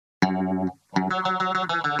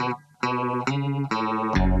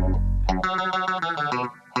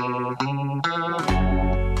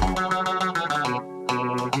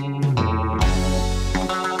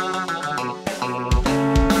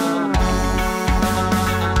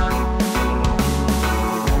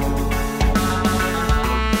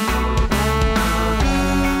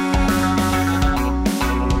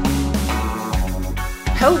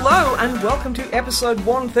Hello and welcome to episode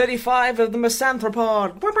 135 of the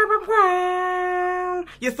Misanthropod.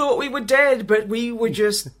 You thought we were dead, but we were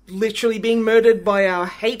just literally being murdered by our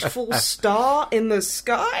hateful star in the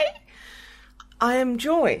sky? I am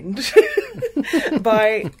joined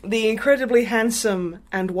by the incredibly handsome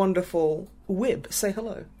and wonderful Wib. Say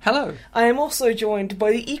hello. Hello. I am also joined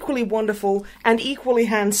by the equally wonderful and equally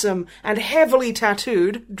handsome and heavily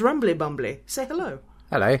tattooed Drumbly Bumbly. Say hello.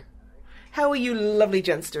 Hello. How are you lovely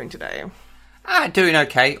gents doing today? Doing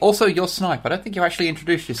okay. Also, you're Snipe. I don't think you actually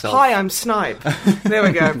introduced yourself. Hi, I'm Snipe. There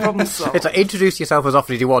we go. Problem solved. It's like, introduce yourself as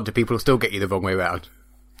often as you want to people who still get you the wrong way around.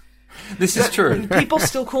 This is true. People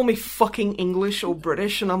still call me fucking English or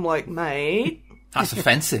British, and I'm like, mate. That's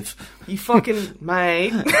offensive. You fucking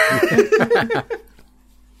mate.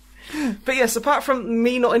 But yes, apart from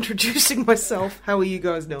me not introducing myself, how are you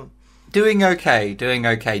guys doing? Doing okay.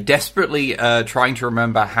 Desperately trying to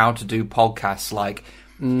remember how to do podcasts. Like,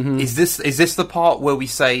 is this the part where we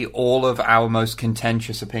say all of our most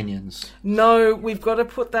contentious opinions? No, we've got to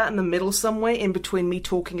put that in the middle somewhere, in between me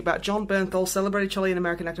talking about John Bernthal, celebrated Chilean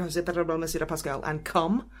American actor José Pedro Balmaceda Pascal, and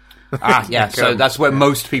cum. Ah, yeah. So that's where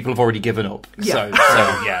most people have already given up. Yeah. So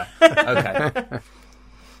yeah. Okay.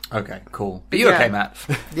 Okay. Cool. Are you okay, Matt?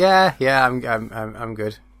 Yeah. I'm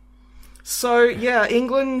good. So, yeah,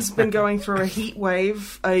 England's been going through a heat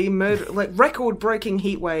wave, record-breaking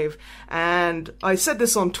heat wave, and I said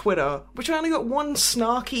this on Twitter, which I only got one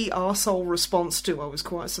snarky arsehole response to. I was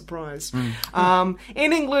quite surprised. In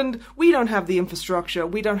England, we don't have the infrastructure,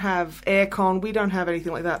 we don't have aircon, we don't have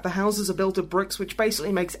anything like that. The houses are built of bricks, which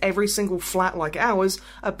basically makes every single flat like ours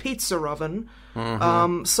a pizza oven.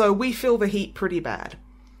 So we feel the heat pretty bad.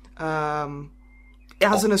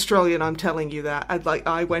 As an Australian, I'm telling you that.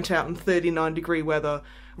 I went out in 39-degree weather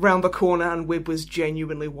round the corner, and Wib was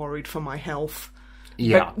genuinely worried for my health.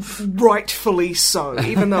 Yeah. But rightfully so.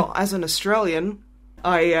 Even though, as an Australian,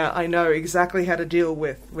 I know exactly how to deal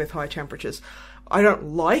with high temperatures. I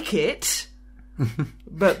don't like it,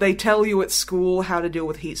 but they tell you at school how to deal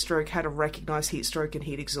with heat stroke, how to recognise heat stroke and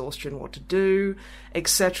heat exhaustion, what to do,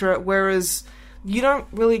 etc. Whereas you don't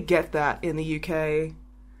really get that in the UK.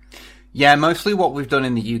 Yeah, mostly what we've done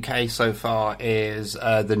in the UK so far is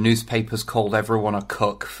the newspapers called everyone a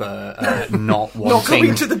cuck for not wanting... not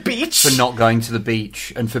going to the beach? For not going to the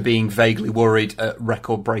beach and for being vaguely worried at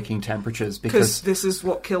record-breaking temperatures. Because this is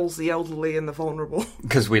what kills the elderly and the vulnerable.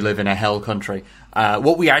 Because we live in a hell country.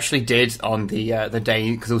 What we actually did on the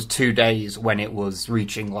day, because it was 2 days when it was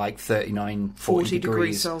reaching like 39, 40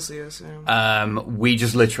 degrees Celsius, yeah. We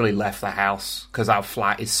just literally left the house because our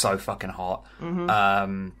flat is so fucking hot.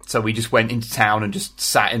 So we just went into town and just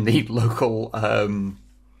sat in the local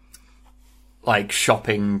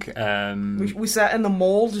shopping. We sat in the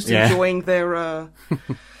mall just enjoying their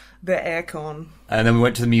aircon. And then we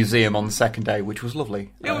went to the museum on the second day, which was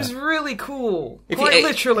lovely. It was really cool.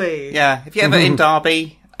 Literally. Yeah, if you're ever in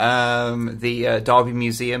Derby, the Derby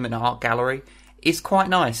Museum and Art Gallery is quite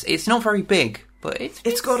nice. It's not very big, but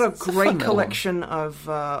it's got a great collection of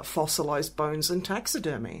fossilised bones and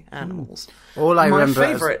taxidermy animals. All I remember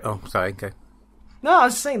favourite. Oh, sorry, go. No, I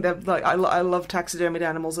was saying that I love taxidermied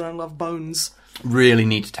animals and I love bones. Really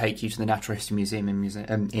need to take you to the Natural History Museum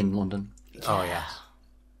in London. Oh, yeah.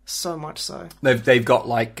 So much so. They've got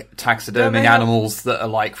taxidermied animals that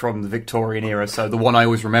are from the Victorian era. So the one I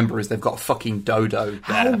always remember is they've got a fucking dodo there.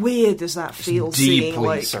 How weird does that feel? It's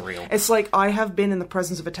deeply surreal. It's like I have been in the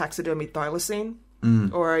presence of a taxidermied thylacine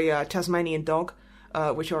or a Tasmanian dog,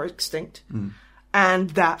 which are extinct, and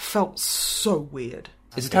that felt so weird.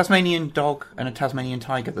 Is a Tasmanian dog and a Tasmanian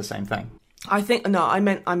tiger the same thing? I think no. I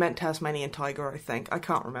meant Tasmanian tiger. I think I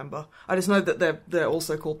can't remember. I just know that they're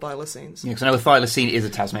also called thylacines. Yeah, because I know a thylacine is a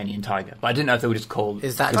Tasmanian tiger, but I didn't know if they were just called.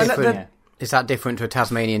 Is that different? Is that different to a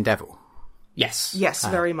Tasmanian devil? Yes. Yes,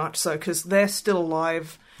 very much so, because they're still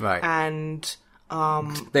alive, right? And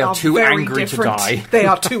they are too angry to die. They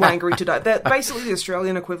are too angry to die. They're basically the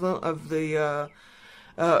Australian equivalent of the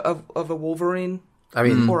of a wolverine. I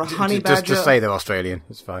mean, or a honey badger. Just say they're Australian.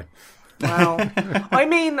 It's fine. Wow. I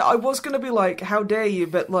mean, I was going to be like, how dare you,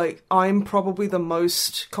 but I'm probably the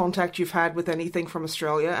most contact you've had with anything from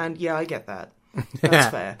Australia, and yeah, I get that. That's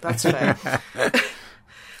fair.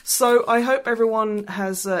 So I hope everyone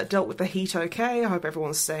has dealt with the heat okay. I hope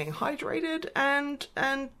everyone's staying hydrated and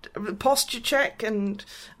posture check and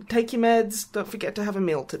take your meds. Don't forget to have a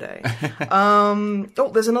meal today.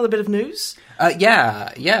 There's another bit of news.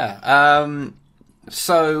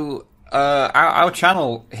 So our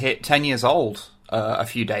channel hit 10 years old a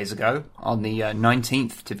few days ago, on the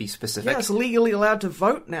 19th to be specific. Yeah, it's legally allowed to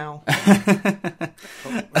vote now.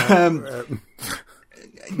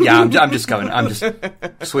 Yeah, I'm just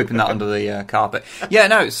sweeping that under the carpet. Yeah,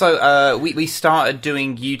 no, so we started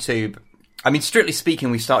doing YouTube. I mean, strictly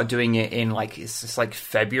speaking, we started doing it in it's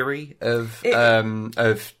February of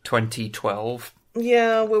 2012.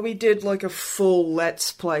 Yeah, where we did a full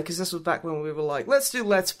Let's Play, because this was back when we were like, let's do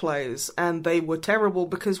Let's Plays, and they were terrible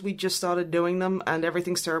because we just started doing them, and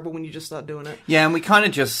everything's terrible when you just start doing it. Yeah, and we kind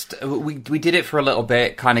of just, we did it for a little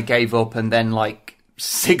bit, kind of gave up, and then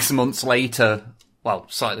 6 months later, well,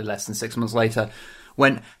 slightly less than 6 months later,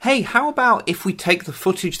 went, hey, how about if we take the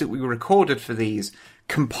footage that we recorded for these,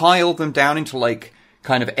 compile them down into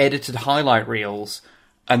kind of edited highlight reels,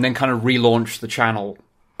 and then kind of relaunch the channel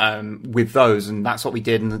with those, and that's what we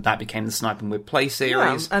did, and that became the Snipe and Whip Play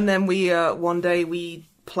series. Yeah. And then we one day we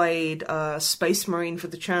played Space Marine for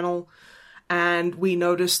the channel, and we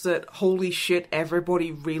noticed that holy shit,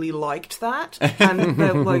 everybody really liked that,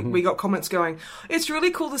 and we got comments going, it's really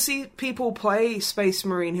cool to see people play Space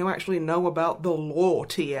Marine who actually know about the lore,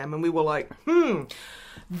 TM, and we were like,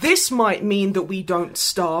 this might mean that we don't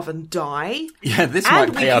starve and die. Yeah, this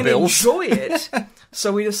might pay our bills. And we can enjoy it.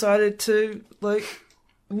 So we decided to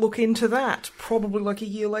look into that, probably a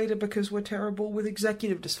year later, because we're terrible with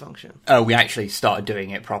executive dysfunction. Oh, we actually started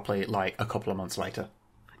doing it properly a couple of months later.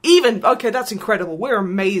 Okay, that's incredible. We're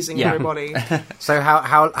amazing, everybody. So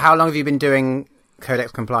how long have you been doing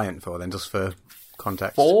Codex Compliant for then, just for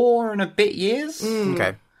context? 4 and a bit years.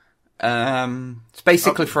 Okay. It's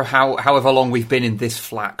basically for however long we've been in this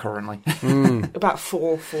flat currently. About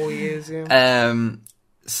 4 years, yeah.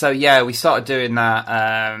 So yeah, we started doing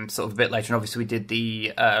that sort of a bit later, and obviously we did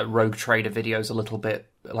the Rogue Trader videos a little bit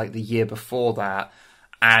the year before that,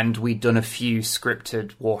 and we'd done a few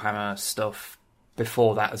scripted Warhammer stuff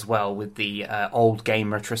before that as well, with the old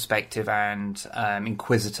game retrospective and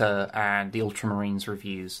Inquisitor and the Ultramarines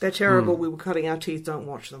reviews. They're terrible. We were cutting our teeth. Don't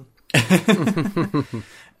watch them.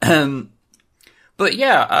 But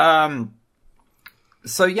yeah,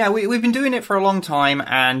 so yeah, we've been doing it for a long time,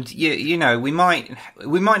 and you know, we might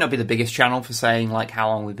not be the biggest channel for saying how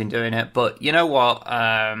long we've been doing it, but you know what,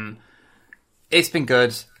 it's been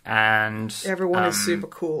good, and everyone is super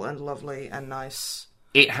cool and lovely and nice.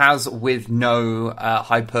 It has, with no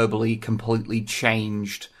hyperbole, completely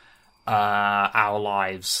changed our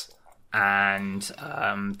lives. And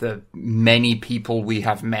the many people we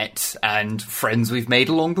have met and friends we've made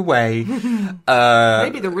along the way.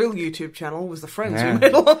 Maybe the real YouTube channel was the friends we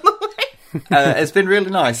made along the way. It's been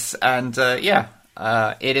really nice, and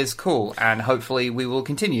it is cool, and hopefully we will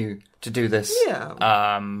continue to do this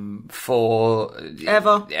for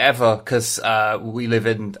ever, because we live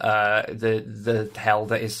in the hell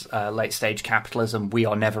that is late stage capitalism. We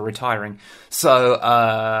are never retiring. So,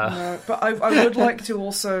 but I would like to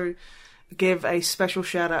also give a special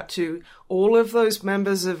shout out to all of those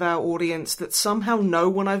members of our audience that somehow know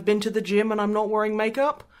when I've been to the gym and I'm not wearing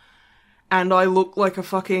makeup, and I look like a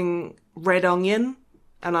fucking red onion,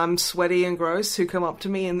 and I'm sweaty and gross, who come up to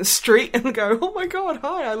me in the street and go, "Oh my god,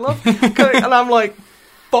 hi, I love you." And I'm like,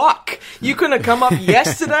 fuck, you couldn't have come up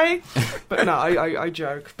yesterday? But no, I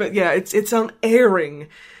joke. But yeah, it's unerring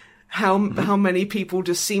how many people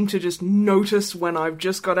just seem to just notice when I've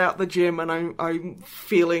just got out the gym and I'm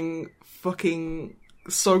feeling fucking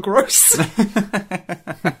so gross.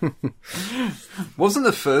 Wasn't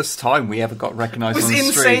the first time we ever got recognised on the street. It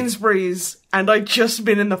was in Sainsbury's, and I'd just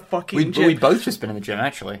been in the fucking gym. We'd both just been in the gym,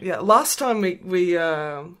 actually. Yeah, last time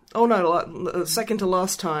second to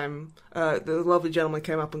last time, the lovely gentleman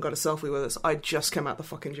came up and got a selfie with us. I just came out the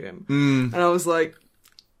fucking gym. And I was like,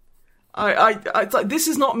 this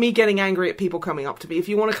is not me getting angry at people coming up to me. If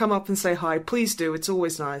you want to come up and say hi, please do. It's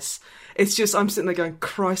always nice. It's just, I'm sitting there going,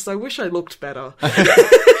 Christ, I wish I looked better.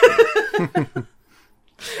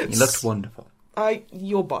 You looked wonderful.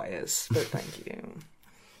 You're biased, but thank you.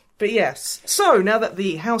 But yes, so now that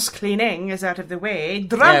the house cleaning is out of the way,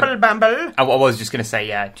 Drumble-bumble. I was just going to say,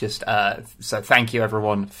 so thank you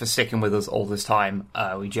everyone for sticking with us all this time.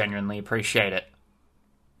 We genuinely appreciate it.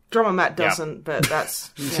 Drummer Matt doesn't, but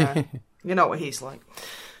that's, you know what he's like.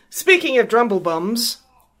 Speaking of Drumble-bums,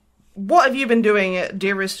 what have you been doing,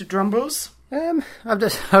 dearest Drumbles? I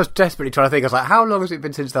was desperately trying to think. I was like, how long has it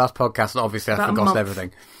been since the last podcast? And obviously, I've forgotten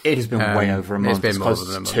everything. It has been way over a month. It's been more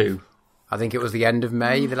than a month. 2. I think it was the end of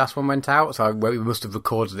May. The last one went out, so we must have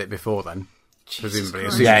recorded it before then. Presumably,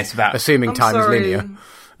 it's about assuming time is linear.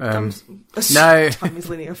 No, time is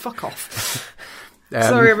linear. Fuck off.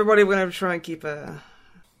 Sorry, everybody. We're going to try and keep a.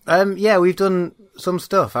 Yeah, we've done some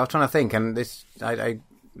stuff. I was trying to think, and I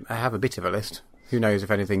have a bit of a list. Who knows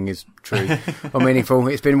if anything is true or meaningful?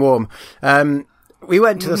 It's been warm. We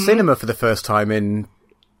went to the cinema for the first time in.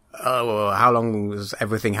 How long was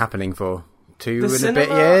everything happening for? 2 and a bit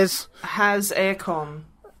years. Has aircon.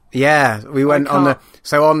 Yeah, we went on the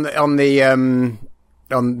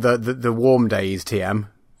warm days, TM.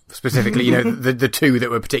 Specifically, the 2 that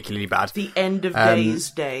were particularly bad. The end of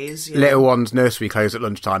days. Yeah. Little one's nursery closed at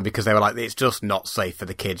lunchtime because they were like, it's just not safe for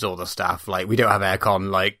the kids or the staff. Like, we don't have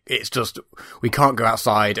aircon. Like, it's just, we can't go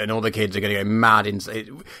outside and all the kids are going to go mad inside.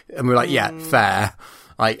 And we were like, yeah, fair.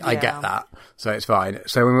 I get that. So it's fine.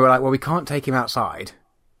 So when we were like, well, we can't take him outside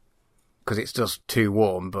because it's just too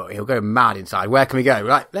warm, but he'll go mad inside. Where can we go? We're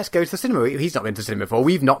like, let's go to the cinema. He's not been to the cinema before.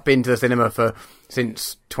 We've not been to the cinema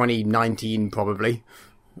since 2019, probably.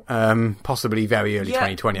 Possibly very early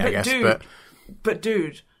 2020, I guess. But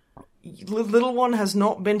dude, little one has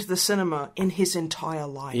not been to the cinema in his entire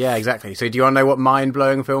life. Yeah, exactly. So do you want to know what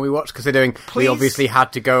mind-blowing film we watched? Considering we obviously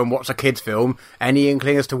had to go and watch a kids' film. Any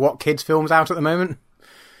inkling as to what kids' film's out at the moment?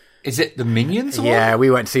 Is it the Minions one? Yeah,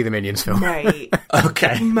 we went to see the Minions film. Mate.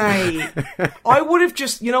 Okay. Mate. I would have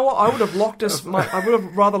just, you know what? I would have I would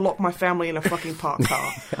have rather locked my family in a fucking parked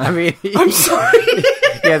car. I mean... I'm sorry.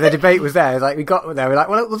 Yeah, the debate was there. Like, we got there, we're like,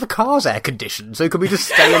 well, the car's air conditioned, so could we just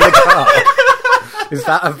stay in the car? Is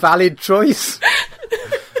that a valid choice?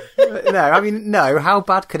 No, how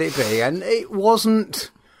bad could it be? And it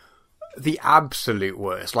wasn't the absolute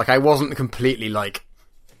worst. Like, I wasn't completely, like,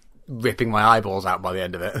 ripping my eyeballs out by the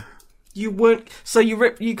end of it. You weren't... So you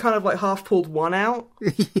kind of, like, half pulled one out?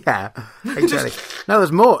 Yeah, exactly. No,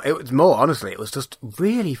 it was more, honestly. It was just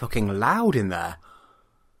really fucking loud in there.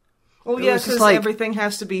 Well, yeah, because everything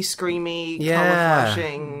has to be screamy, colour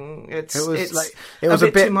flashing. It was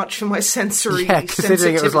a bit too much for my sensory considering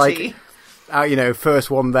sensitivity. It was like, first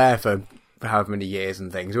one there for however many years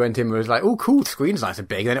and things. We went in and was like, oh, cool, the screen's nice and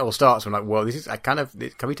big. And then it all starts. I'm like, well, this is can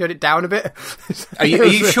we turn it down a bit? Are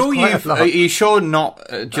you sure not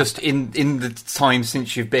just in the time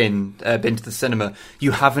since you've been to the cinema, you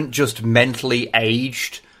haven't just mentally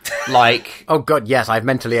aged? Like, oh god, yes, I've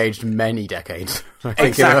mentally aged many decades.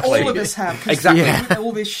 Exactly, all of us have. Exactly, with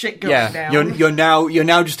all this shit going down. You're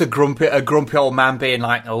now just a grumpy old man being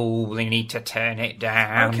like, oh, we need to turn it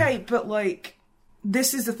down. Okay, but like,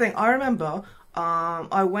 this is the thing. I remember,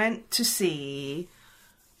 I went to see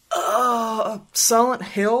Silent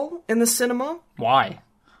Hill in the cinema. Why?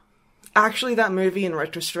 Actually, that movie in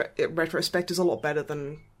retrospect is a lot better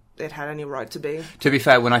than it had any right to be. To be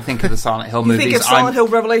fair, when I think of the Silent Hill movies... You think of Silent Hill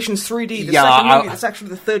Revelations 3D, the second movie that's actually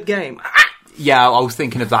the third game. Yeah, I was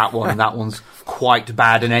thinking of that one, and that one's quite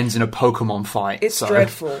bad and ends in a Pokemon fight. It's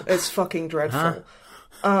dreadful. It's fucking dreadful.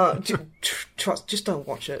 Just don't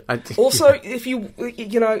watch it. Also, if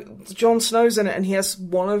Jon Snow's in it, and he has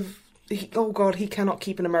he cannot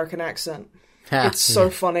keep an American accent. It's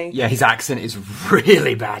so funny. Yeah, his accent is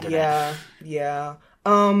really bad in it. Yeah.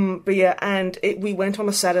 But yeah, and we went on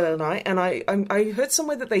a Saturday night, and I heard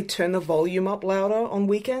somewhere that they turn the volume up louder on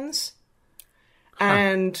weekends,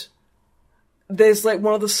 and there's like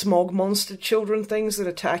one of the smog monster children things that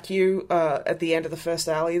attack you at the end of the first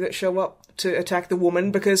alley that show up to attack the woman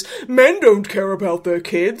because men don't care about their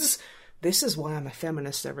kids. This is why I'm a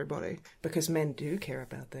feminist, everybody, because men do care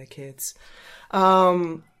about their kids.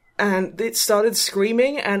 And it started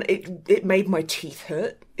screaming, and it made my teeth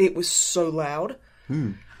hurt. It was so loud.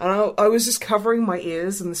 And I was just covering my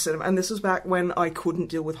ears in the cinema, and this was back when I couldn't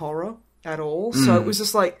deal with horror at all. So it was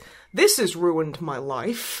just like, this has ruined my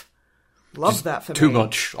life. Love just that for too me.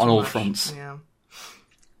 Much on all fronts. Yeah.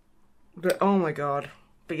 But, oh my god.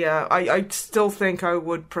 But yeah, I still think I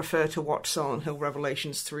would prefer to watch Silent Hill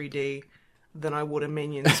Revelations 3D than I would a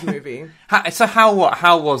Minions movie. So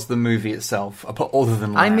how was the movie itself, other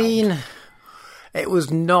than loud? I mean, it was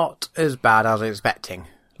not as bad as I was expecting.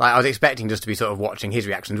 Like, I was expecting just to be sort of watching his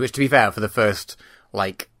reactions, which, to be fair, for the first,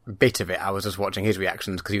 like, bit of it, I was just watching his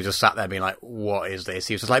reactions, because he was just sat there being like, what is this?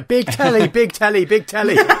 He was just like, big telly, big telly, big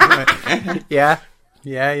telly. Yeah,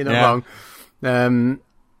 you're not wrong.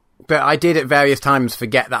 But I did at various times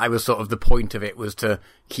forget that I was sort of, the point of it was to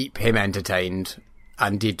keep him entertained,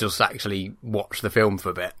 and did just actually watch the film for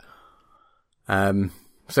a bit.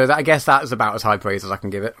 So I guess that's about as high praise as I can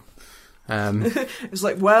give it. It's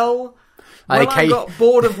like, well... I got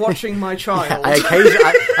bored of watching my child.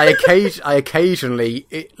 I occasionally,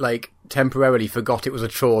 temporarily forgot it was a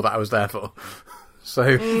chore that I was there for. So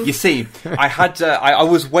you see, I had I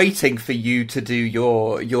was waiting for you to do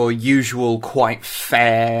your usual quite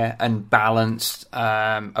fair and balanced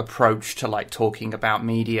approach to like talking about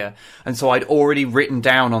media, and so I'd already written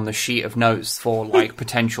down on the sheet of notes for like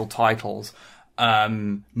potential titles.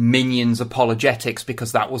 Minions apologetics,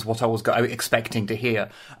 because that was what I was expecting to hear.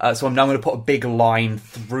 So I'm now going to put a big line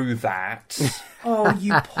through that. Oh,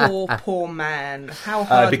 you poor man. How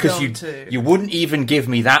hard because you wouldn't even give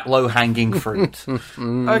me that low-hanging fruit.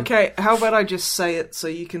 Okay, how about I just say it so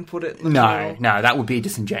you can put it in the journal? No, that would be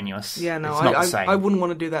disingenuous. Yeah, no, it's not the same. I wouldn't want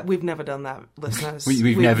to do that. We've never done that, listeners.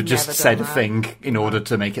 We've never just said a thing in order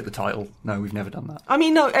to make it the title. No, we've never done that. I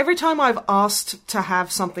mean, no, every time I've asked to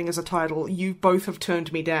have something as a title, you both have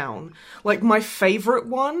turned me down. Like, my favourite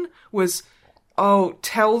one was... Oh,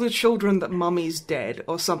 tell the children that Mummy's dead,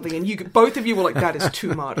 or something, and both of you were like, that is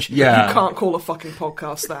too much. Yeah. You can't call a fucking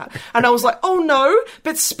podcast that. And I was like, oh no,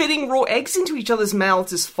 but spitting raw eggs into each other's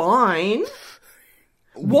mouths is fine.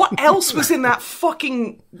 What else was in that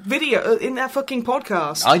fucking video, in that fucking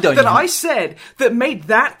podcast? I said that made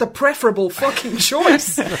that the preferable fucking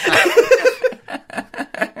choice?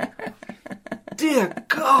 Dear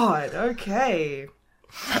God, okay.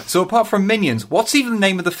 So apart from Minions, what's even the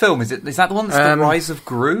name of the film? Is that the one that's The Rise of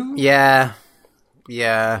Gru? Yeah.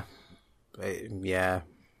 Wow,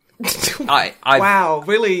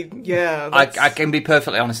 really? Yeah. I can be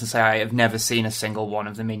perfectly honest and say I have never seen a single one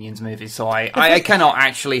of the Minions movies, so I cannot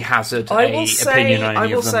actually hazard opinion on any of them. I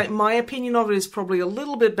will say, my opinion of it is probably a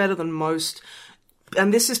little bit better than most,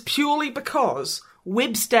 and this is purely because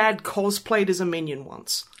Wib's dad cosplayed as a Minion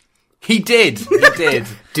once. He did. Do you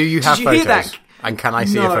have Did you photos? hear that? And can I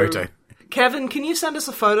see a photo? Kevin, can you send us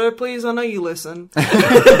a photo, please? I know you listen.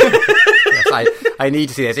 Yes, I need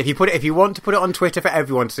to see this. If you want to put it on Twitter for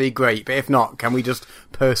everyone to see, great. But if not, can we just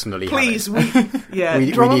personally please, have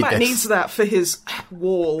it? Drama need Matt this. needs that for his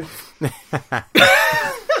wall.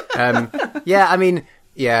 I mean,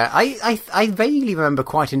 I vaguely remember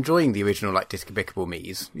quite enjoying the original, like, Despicable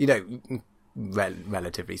Me's. You know,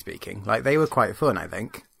 relatively speaking. Like, they were quite fun, I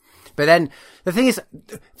think. But then, the thing is,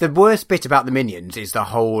 the worst bit about the Minions is the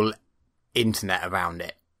whole internet around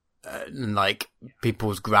it. And, like,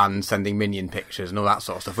 people's grands sending Minion pictures and all that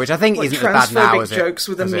sort of stuff, which I think isn't as bad now as jokes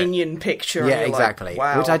with a Minion picture. Yeah, and exactly. Like,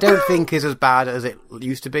 wow. Which I don't think is as bad as it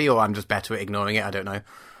used to be, or I'm just better at ignoring it, I don't know.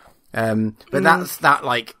 But that,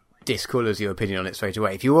 like, discolours your opinion on it straight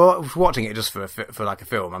away. If you were watching it just for like a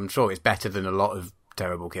film, I'm sure it's better than a lot of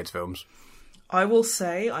terrible kids' films. I will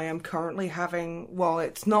say I am currently having, well,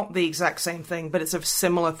 it's not the exact same thing, but it's a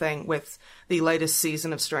similar thing with the latest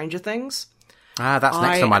season of Stranger Things. That's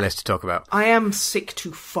next on my list to talk about. I am sick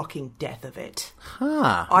to fucking death of it.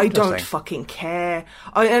 I don't fucking care.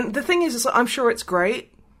 And the thing is, I'm sure it's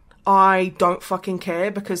great. I don't fucking care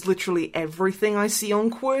because literally everything I see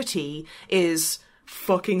on QWERTY is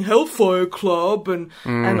fucking Hellfire Club and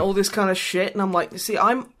all this kind of shit. And I'm like, see,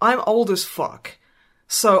 I'm old as fuck.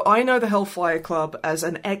 So I know the Hellfire Club as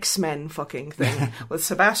an X-Men fucking thing with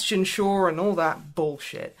Sebastian Shaw and all that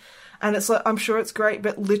bullshit. And it's like, I'm sure it's great,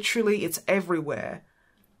 but literally it's everywhere.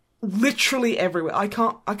 Literally everywhere. I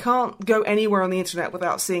can't go anywhere on the internet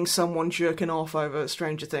without seeing someone jerking off over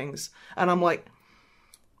Stranger Things. And I'm like,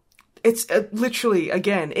 it's literally,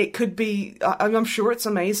 again, it could be, I'm sure it's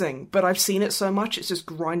amazing, but I've seen it so much, it's just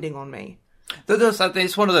grinding on me.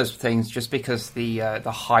 It's one of those things, just because the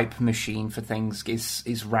hype machine for things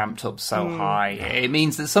is ramped up so high. It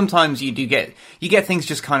means that sometimes you get things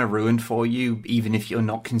just kind of ruined for you, even if you're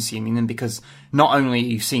not consuming them, because not only are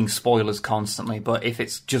you seeing spoilers constantly, but if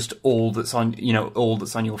it's just all that's on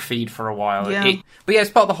your feed for a while. Yeah. But yeah,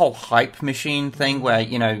 it's part of the whole hype machine thing where,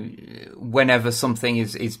 whenever something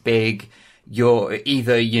is big, you're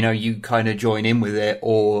either, you kind of join in with it,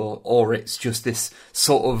 or it's just this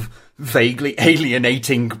sort of vaguely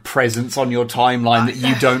alienating presence on your timeline that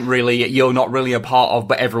you're not really a part of,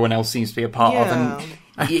 but everyone else seems to be a part of,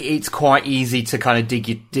 and it's quite easy to kind of dig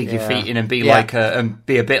your feet in and be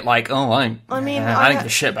be a bit like, oh, I don't give a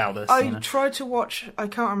shit about this. I tried to watch, I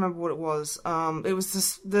can't remember what it was. It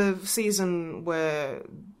was the season where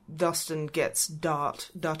Dustin gets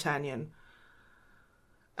D'Artagnan.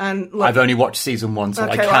 And I've only watched season 1, so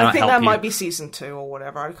I cannot help you. I think that might be season 2 or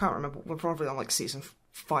whatever. I can't remember. We're probably on like season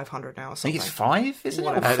 500 now or something. I think it's 5, isn't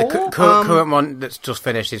it? The current one that's just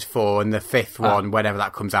finished is 4, and the 5th one, whenever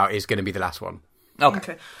that comes out, is going to be the last one.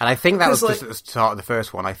 Okay. And I think that was just at the start of the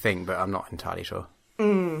first one, but I'm not entirely sure.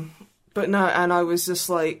 But no, and I was just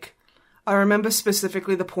like, I remember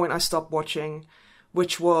specifically the point I stopped watching,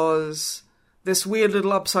 which was this weird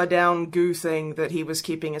little upside down goo thing that he was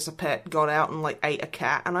keeping as a pet got out and like ate a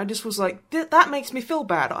cat, and I just was like, that makes me feel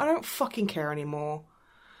bad. I don't fucking care anymore.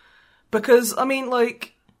 Because, I mean,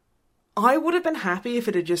 like, I would have been happy if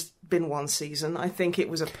it had just been one season. I think it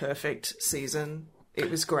was a perfect season. It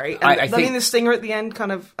was great. And I mean, the stinger at the end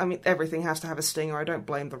kind of... I mean, everything has to have a stinger. I don't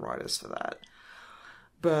blame the writers for that.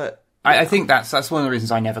 But... I think that's one of the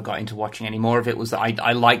reasons I never got into watching any more of it, was that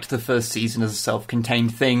I liked the first season as a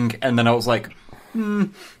self-contained thing, and then I was like, they're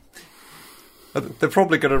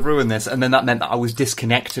probably going to ruin this. And then that meant that I was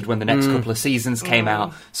disconnected when the next couple of seasons came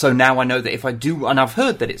out. So now I know that if I do... And I've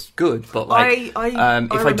heard that it's good, but like... if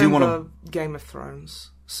I do want to... Game of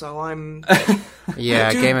Thrones... So I'm...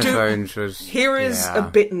 Yeah, Game of Thrones was... Here is a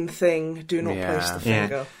bitten thing. Do not place the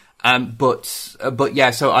finger. But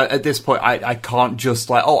yeah, so at this point, I can't just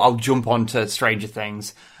like, I'll jump onto Stranger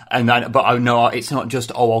Things. And then, but I know it's not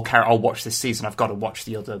just, I'll watch this season. I've got to watch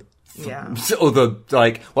the other...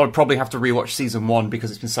 I'd probably have to rewatch season 1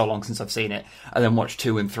 because it's been so long since I've seen it. And then watch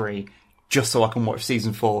 2 and 3 just so I can watch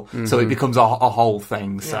season 4. Mm-hmm. So it becomes a whole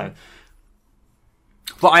thing, so...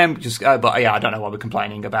 But I am just... but yeah, I don't know why we're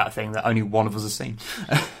complaining about a thing that only one of us has seen.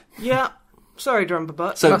 Yeah. Sorry, Drummer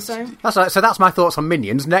Butt. So that's right. So that's my thoughts on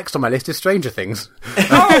Minions. Next on my list is Stranger Things.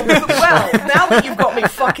 Oh, well, now that you've got me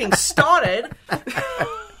fucking started...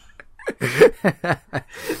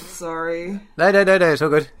 Sorry. No, it's all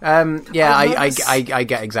good. I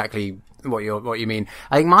get exactly what you mean.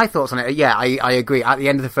 I think my thoughts on it, I agree. At the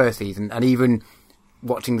end of the first season, and even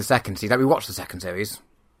watching the second season, we watched the second series,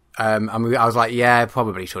 I was like,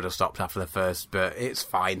 probably should have stopped after the first, but it's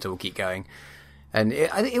fine, so we'll keep going. And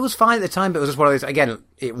I think it was fine at the time, but it was just one of those, again,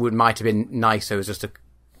 might have been nicer, it was just a,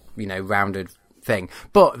 rounded thing.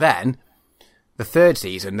 But then, the third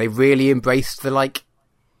season, they really embraced the, like,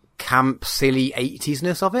 camp, silly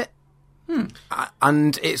 80s-ness of it.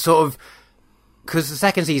 And it sort of... Because the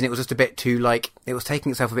second season, it was just a bit too, like... It was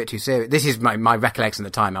taking itself a bit too serious. This is my recollection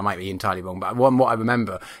at the time. I might be entirely wrong. But what I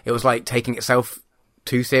remember, it was like taking itself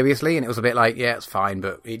too seriously. And it was a bit like, yeah, it's fine.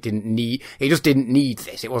 But it just didn't need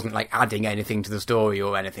this. It wasn't like adding anything to the story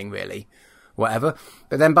or anything, really. Whatever.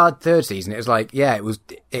 But then by the third season, it was like,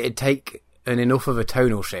 it'd take enough of a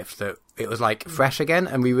tonal shift that it was like fresh again.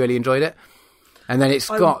 And we really enjoyed it. And then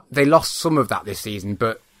they lost some of that this season,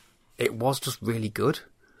 but it was just really good.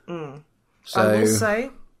 So I will say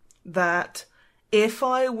that if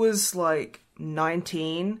I was like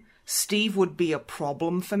 19, Steve would be a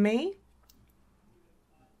problem for me.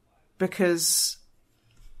 Because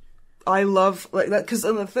I love, like, that, because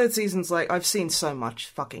in the third season's like, I've seen so much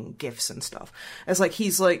fucking GIFs and stuff. It's like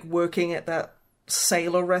he's like working at that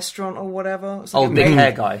sailor restaurant or whatever. It's like big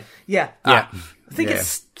hair guy. Yeah. Yeah. I think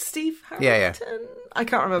it's Steve Harrington. Yeah. I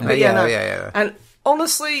can't remember. But yeah. And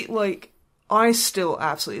honestly, like, I still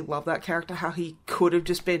absolutely love that character, how he could have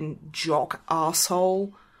just been jock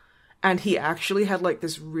arsehole, and he actually had, like,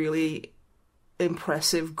 this really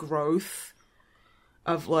impressive growth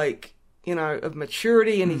of, like, of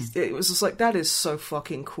maturity, and it was just like, that is so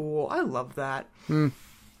fucking cool. I love that.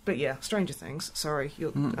 But yeah, Stranger Things. Sorry.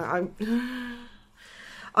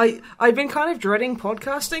 I've been kind of dreading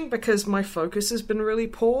podcasting because my focus has been really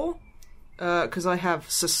poor. Because I have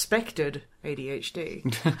suspected ADHD.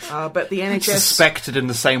 But the NHS... Suspected in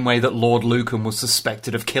the same way that Lord Lucan was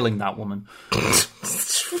suspected of killing that woman.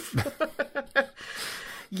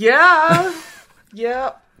 Yeah.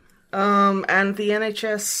 And the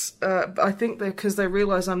NHS, I think because they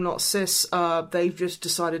realise I'm not cis, they've just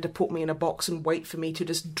decided to put me in a box and wait for me to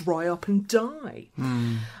just dry up and die.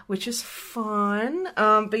 Which is fine.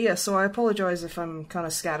 But yeah, so I apologise if I'm kind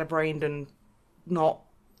of scatterbrained and not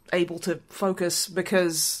able to focus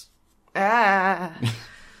because...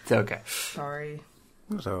 It's okay. Sorry.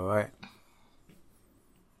 That's alright.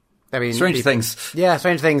 I mean, Stranger Things. Yeah,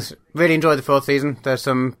 Stranger Things. Really enjoyed the fourth season. There's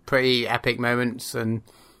some pretty epic moments and...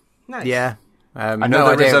 Nice. Yeah. I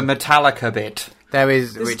know there is a Metallica bit.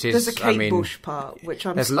 There's a Kate Bush part, which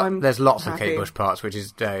there's lots of Kate Bush parts, which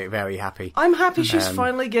is very, very happy. I'm happy she's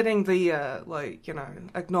finally getting the,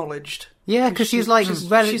 acknowledged. Yeah, because she's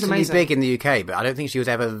relatively big in the UK, but I don't think she was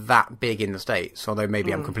ever that big in the States, although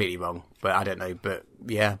maybe I'm completely wrong, but I don't know. But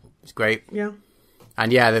yeah, it's great. Yeah.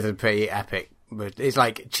 And yeah, there's a pretty epic, it's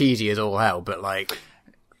like cheesy as all hell, but like...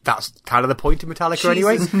 That's kind of the point of Metallica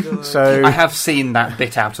anyway. So I have seen that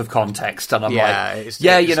bit out of context, and I'm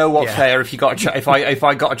you know what, fair. If you got if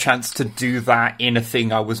I got a chance to do that in a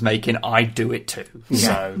thing I was making, I'd do it too.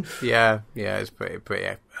 Yeah. So It's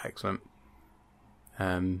pretty excellent.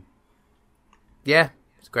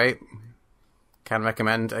 It's great. Can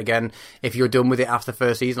recommend. Again, if you're done with it after the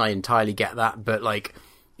first season, I entirely get that, but like,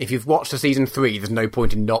 If you've watched the season 3, there's no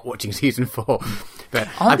point in not watching season 4. But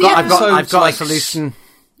Aren't I've got like a solution.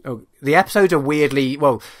 Oh, the episodes are weirdly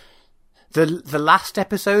The last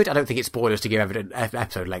episode, I don't think it's spoilers to give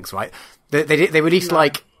episode lengths, right? They released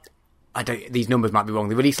these numbers might be wrong.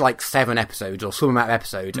 They released 7 episodes or some amount of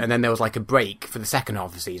episodes, and then there was a break for the second half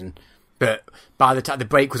of the season. But by the time the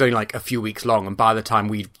break was only a few weeks long, and by the time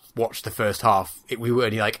we watched the first half, we were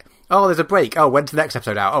only oh, there's a break. Oh, when's the next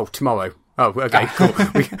episode out? Oh, tomorrow. Oh, okay, cool.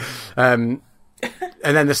 And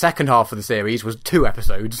then the second half of the series was 2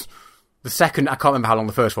 episodes. I can't remember how long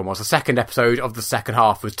the first one was. The second episode of the second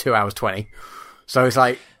half was 2 hours 20. So it's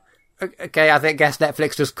okay, I guess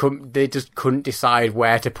Netflix just couldn't decide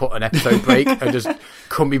where to put an episode break and just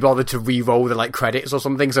couldn't be bothered to re-roll the credits or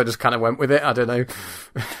something, so just kind of went with it. I don't know.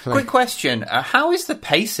 Quick question. How is the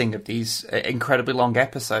pacing of these incredibly long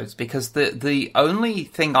episodes? Because the only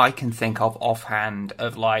thing I can think of offhand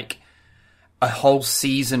of a whole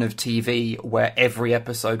season of TV where every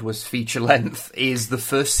episode was feature length is the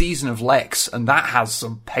first season of Lex, and that has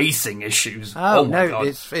some pacing issues. Oh my no, God.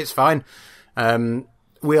 it's fine.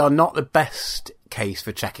 We are not the best case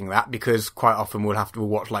for checking that because quite often we'll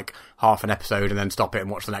watch half an episode and then stop it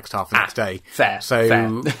and watch the next half the next day. Fair.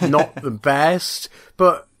 So not the best,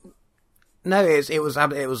 but no, it was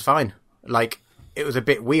fine. It was a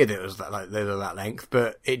bit weird that it was that length,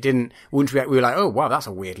 but it didn't. Once we were oh wow, that's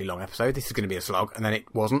a weirdly long episode. This is going to be a slog, and then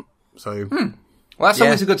it wasn't. So, well, that's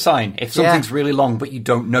always a good sign. If something's really long, but you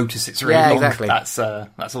don't notice it's really long, exactly. That's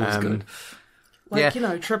always good.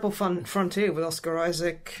 Triple Frontier with Oscar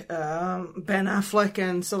Isaac, Ben Affleck,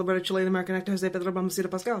 and celebrated Chilean American actor José Pedro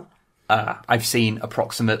Balmaceda Pascal. I've seen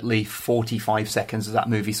approximately 45 seconds of that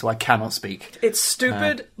movie, so I cannot speak. It's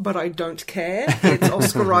stupid, but I don't care. It's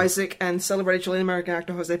Oscar Isaac and celebrated Chilean American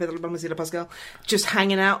actor José Pedro Balmaceda Pascal just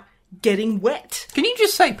hanging out, getting wet. Can you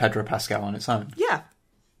just say Pedro Pascal on its own? Yeah.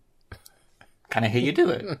 Can I hear you do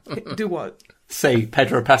it? Do what? Say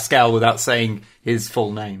Pedro Pascal without saying his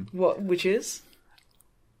full name. What? Which is?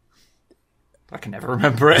 I can never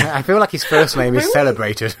remember it. I feel like his first name is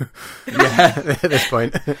celebrated. Yeah, at this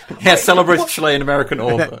point. Yeah, celebrated Chilean American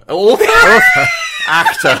author.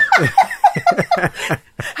 Actor.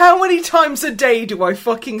 How many times a day do I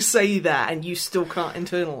fucking say that and you still can't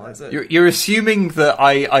internalise it? You're assuming that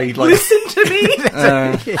I Listen to me! It's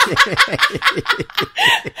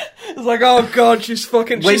oh god, she's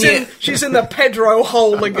in the Pedro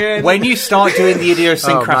hole again. When you start doing the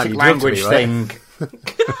idiosyncratic language thing...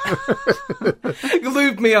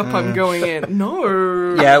 Lube me up, I'm going in.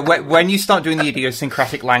 No. Yeah, when you start doing the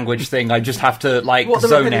idiosyncratic language thing, I just have to, what, the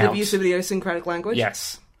zone repetitive out. use of idiosyncratic language?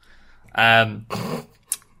 Yes. I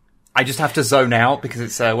just have to zone out because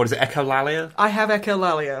it's, echolalia? I have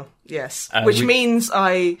echolalia, yes. Which means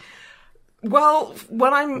it's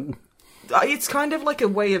kind of like a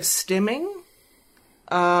way of stimming.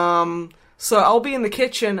 So I'll be in the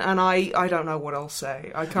kitchen and I don't know what I'll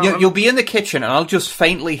say. I can't. You'll be in the kitchen and I'll just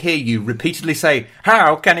faintly hear you repeatedly say,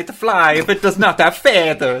 "How can it fly if it does not have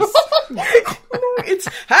feathers?" It's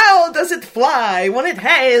how does it fly when it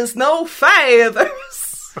has no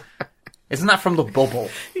feathers? Isn't that from The Bubble?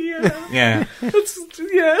 Yeah. Yeah.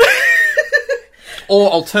 Yeah. Or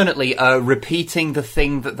alternately, repeating the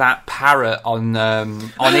thing that parrot on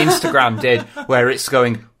Instagram did, where it's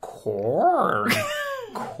going corn.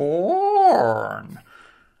 Corn.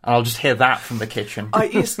 And I'll just hear that from the kitchen.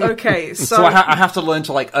 Okay, so I have to learn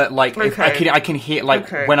to Okay. I can hear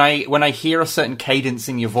when I hear a certain cadence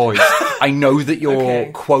in your voice, I know that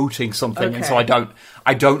you're quoting something, and so I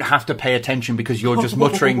don't have to pay attention because you're just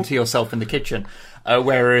muttering to yourself in the kitchen.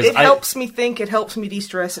 Whereas it helps me think, it helps me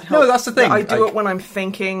de-stress. No, that's the thing. I do it when I'm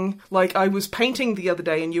thinking. I was painting the other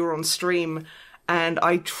day, and you were on stream. And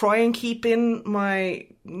I try and keep in my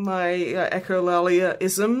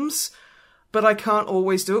echolalia-isms, but I can't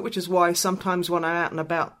always do it, which is why sometimes when I'm out and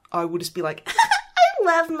about, I will just be like, I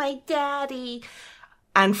love my daddy,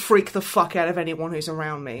 and freak the fuck out of anyone who's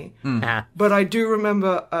around me. Mm. But I do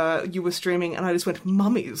remember you were streaming, and I just went,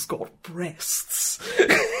 Mummy's got breasts.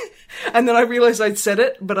 And then I realised I'd said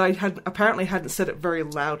it, but I apparently hadn't said it very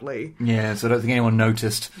loudly. Yeah, so I don't think anyone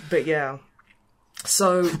noticed. But yeah.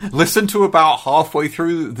 So listen to about halfway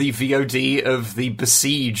through the VOD of the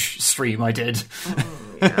Besiege stream I did.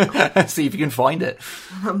 Yeah. See if you can find it.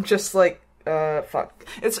 I'm just fuck.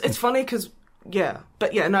 It's funny because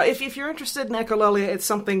but no. If you're interested in echolalia, it's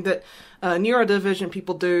something that neurodivergent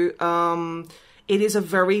people do. It is a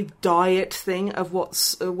very diet thing of what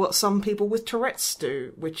some people with Tourette's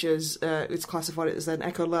do, which is it's classified as an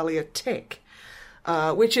echolalia tic,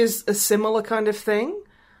 which is a similar kind of thing.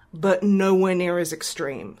 but nowhere near as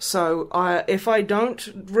extreme. So if I don't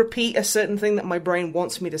repeat a certain thing that my brain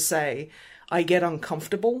wants me to say, I get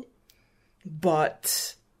uncomfortable,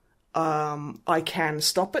 but I can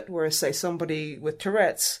stop it, whereas, say, somebody with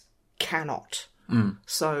Tourette's cannot.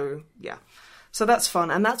 So, yeah. So that's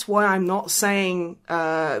fun, and that's why I'm not saying,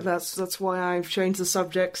 that's why I've changed the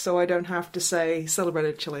subject, so I don't have to say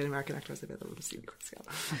celebrated Chilean American actor José Pedro.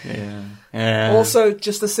 Yeah. Also,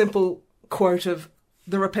 just a simple quote of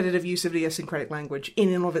the repetitive use of idiosyncratic language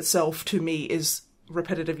in and of itself, to me, is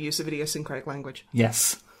repetitive use of idiosyncratic language.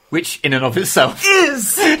 Yes. Which, in and of itself...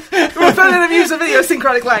 Is repetitive use of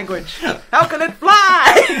idiosyncratic language. How can it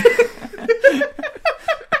fly?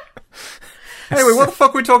 Anyway, what the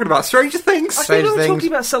fuck were we talking about? Stranger Things? I think we were talking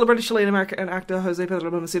about celebrated Chilean American actor José Pedro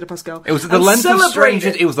Balmaceda Pascal. It was the length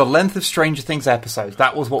of Stranger Things episodes.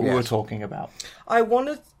 That was what we were talking about. I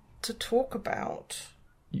wanted to talk about...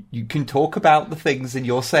 You can talk about the things in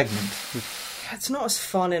your segment. It's not as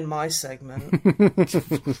fun in my segment.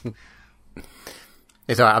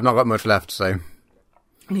 It's alright, I've not got much left, so...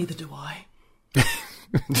 Neither do I.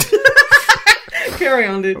 Carry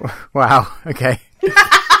on, dude. Wow, okay.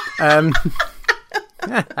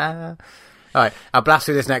 Alright, I'll blast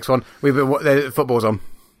through this next one. The football's on.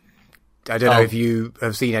 I don't know if you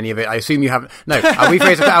have seen any of it. I assume you haven't. No, I'll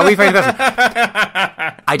rephrase the question.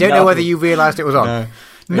 I don't know whether you realised it was on.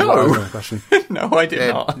 No. Question. No, I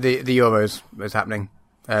did not. The Euros was happening.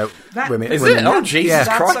 Women, is it? Oh, Jesus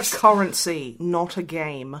Christ. That's a currency, not a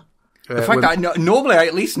game. The fact that normally I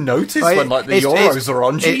at least notice when the Euros are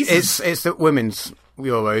on. Jesus. It's the women's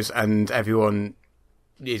Euros, and everyone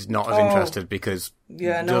is not as interested because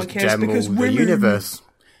no one cares general because the women. universe.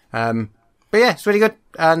 But yeah, it's really good,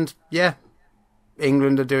 and yeah,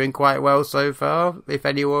 England are doing quite well so far. If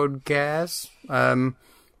anyone cares,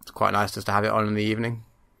 it's quite nice just to have it on in the evening.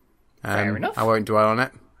 Fair enough. I won't dwell on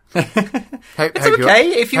it. It's okay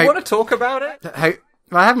if you want to talk about it. I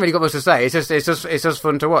haven't really got much to say. It's just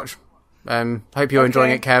fun to watch. Hope you're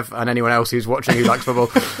enjoying it, Kev, and anyone else who's watching who likes football.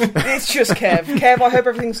 It's just Kev. Kev, I hope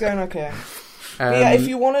everything's going okay. Yeah, if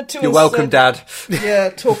you wanted to... You're welcome, Dad. Yeah,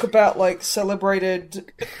 talk about,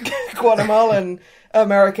 celebrated Guatemalan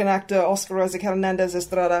American actor Oscar Isaac Hernandez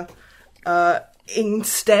Estrada.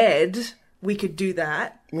 Instead, we could do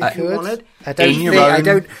that if you wanted.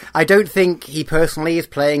 I don't think he personally is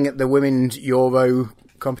playing at the women's Euro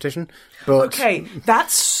competition, but... Okay,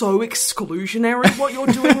 that's so exclusionary what you're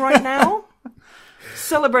doing right now.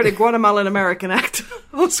 Celebrated Guatemalan American actor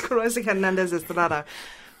Oscar Isaac Hernandez Estrada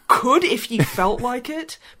could if he felt like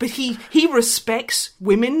it, but he respects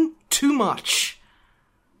women too much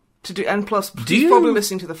to do. And plus, he's probably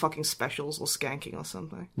listening to the fucking specials or skanking or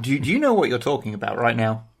something. Do you know what you're talking about right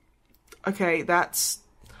now? Okay,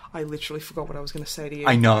 I literally forgot what I was going to say to you.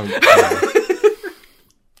 I know.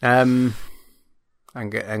 I'm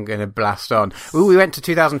going to blast on. Ooh, we went to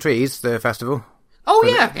 2000 Trees, the festival. Oh,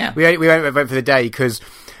 yeah. We went for the day because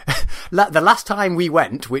the last time we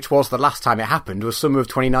went, which was the last time it happened, was summer of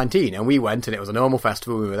 2019, and we went, and it was a normal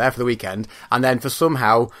festival. We were there for the weekend, and then for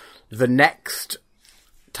somehow the next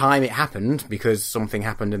time it happened, because something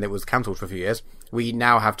happened and it was cancelled for a few years, we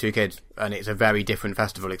now have 2 kids, and it's a very different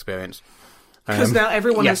festival experience. Because now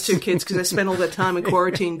everyone has 2 kids because they spend all their time in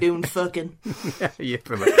quarantine doing fucking. Yeah,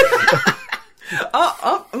 pretty much.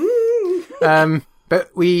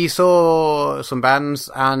 But we saw some bands,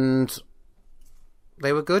 and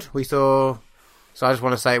they were good. So I just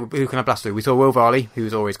want to say, who can I blast through? We saw Will Varley, who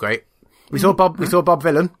was always great. We saw Bob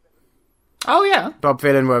Vylan. Oh, yeah. Bob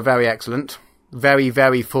Vylan were very excellent. Very,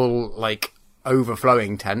 very full,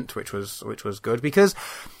 overflowing tent, which was good, because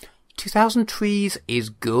 2000 Trees is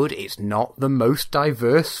good. It's not the most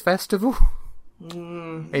diverse festival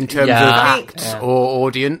in terms of acts or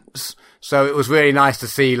audience. So it was really nice to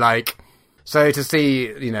see, a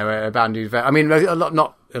band who's... I mean,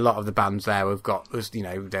 not a lot of the bands there have got,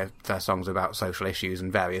 their songs about social issues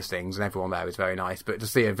and various things, and everyone there is very nice. But to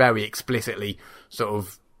see a very explicitly sort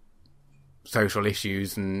of social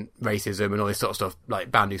issues and racism and all this sort of stuff,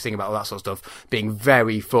 band who sing about all that sort of stuff, being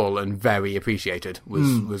very full and very appreciated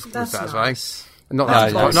was satisfying. Nice. Not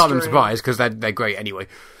that I'm surprised, because they're great anyway.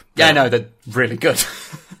 Yeah, no, they're really good.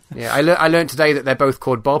 Yeah, I learned today that they're both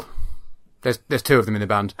called Bob. There's 2 of them in the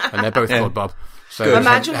band, and they're both called Bob. So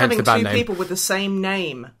imagine having the band 2 name. people with the same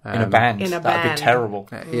name in a band. That'd be terrible.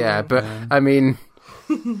 Yeah, but I mean,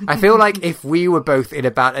 I feel like if we were both in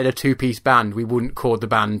a 2-piece band, we wouldn't call the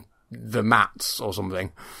band the Mats or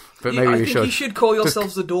something. But maybe we should. You should call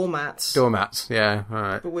yourselves the Doormats. Doormats, yeah, all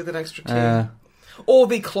right. But with an extra T. Or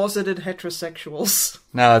the closeted heterosexuals.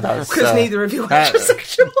 No, that's... Because neither of you are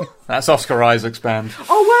heterosexual. That's Oscar Isaac's band.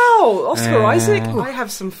 Oh, wow! Oscar Isaac? I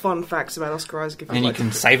have some fun facts about Oscar Isaac. And you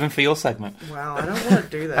can save them for your segment. Wow, I don't want to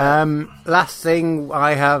do that. Last thing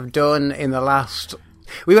I have done in the last...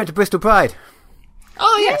 We went to Bristol Pride.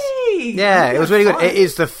 Oh, yes. Yay! Yeah, it was really good. It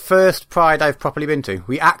is the first Pride I've properly been to.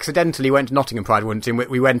 We accidentally went to Nottingham Pride once.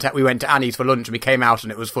 We went to Annie's for lunch and we came out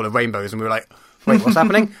and it was full of rainbows and we were like, wait, what's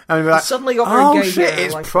happening? And we were like, suddenly got very gay shit, there,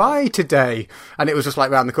 it's like Pride today. And it was just like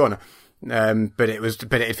round the corner. But it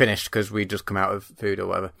had finished because we'd just come out of food or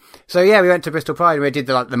whatever. So yeah, we went to Bristol Pride and we did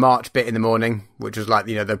the march bit in the morning, which was like,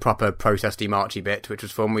 the proper protesty marchy bit, which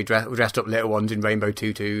was fun. We dressed up little ones in rainbow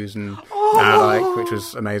tutus and which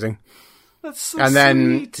was amazing. That's so and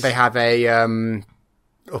then sweet. they have a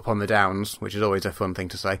up on the downs, which is always a fun thing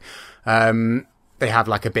to say. They have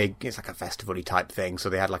like it's like a festival-y type thing. So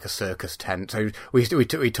they had like a circus tent. So we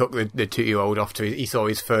took the 2-year-old off to, he saw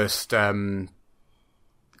his first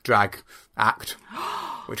drag act,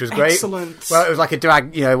 which was great. Excellent. Well, it was like a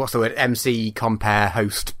drag, what's the word, MC compare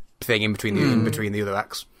host thing in between the other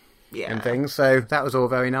acts. Yeah. And things, so that was all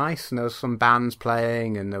very nice, and there was some bands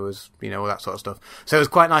playing, and there was, all that sort of stuff. So it was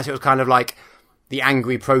quite nice. It was kind of like the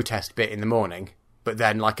angry protest bit in the morning, but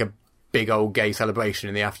then like a big old gay celebration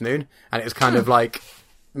in the afternoon, and it was kind of like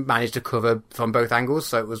managed to cover from both angles,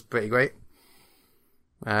 so it was pretty great.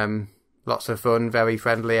 Lots of fun, very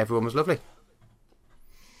friendly, everyone was lovely.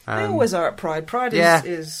 They always are at Pride. Pride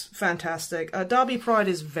is fantastic. Derby Pride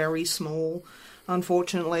is very small,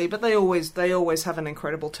 unfortunately, but they always have an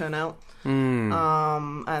incredible turnout. And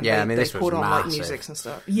they this put was on massive. like music and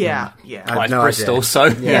stuff. Yeah. Like no Bristol, idea. so...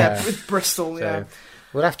 Yeah, with Bristol, So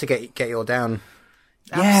we'll have to get you all down.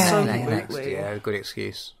 Absolutely. Next, a good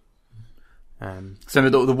excuse. So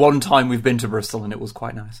the one time we've been to Bristol and it was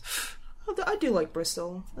quite nice. I do like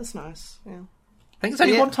Bristol. That's nice, yeah. I think it's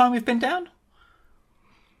only one time we've been down.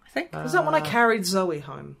 I think. Was that when I carried Zoe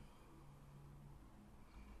home?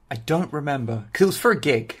 I don't remember. Because it was for a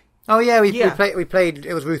gig. Oh yeah, we played.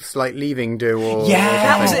 It was Ruth's like leaving do. Or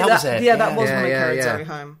That was it. it. Yeah, that was when I carried yeah. Zoe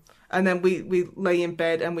home. And then we lay in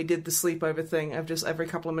bed and we did the sleepover thing of just every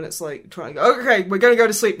couple of minutes like trying to go, okay, we're going to go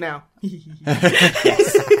to sleep now. That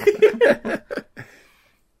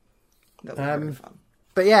was very fun.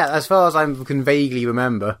 But yeah, as far as I can vaguely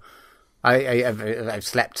remember, I've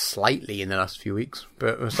slept slightly in the last few weeks.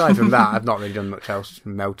 But aside from that, I've not really done much else.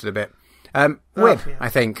 Melted a bit. I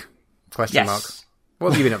think. Question mark.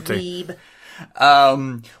 What have you been up to? Weeb.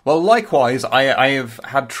 Well, likewise, I have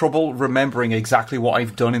had trouble remembering exactly what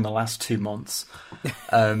I've done in the last 2 months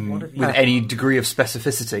with any degree of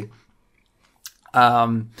specificity.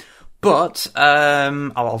 But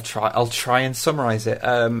I'll try and summarise it.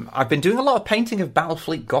 I've been doing a lot of painting of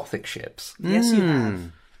Battlefleet Gothic ships. Yes, you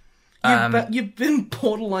have. You've been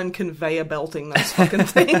borderline conveyor belting those fucking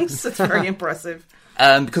things. It's very impressive.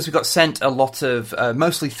 Because we got sent a lot of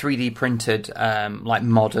mostly 3D printed, like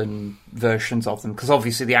modern versions of them. Because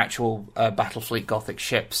obviously the actual Battlefleet Gothic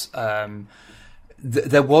ships,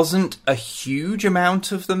 there wasn't a huge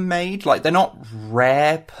amount of them made. Like, they're not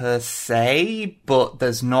rare per se, but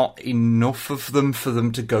there's not enough of them for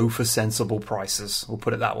them to go for sensible prices. We'll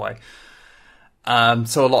put it that way.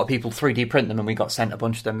 So a lot of people 3D print them, and we got sent a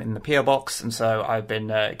bunch of them in the PO box, and so I've been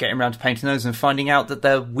getting around to painting those and finding out that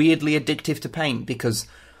they're weirdly addictive to paint because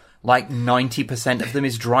like 90% of them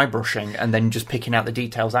is dry brushing and then just picking out the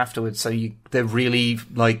details afterwards, so they're really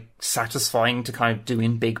like satisfying to kind of do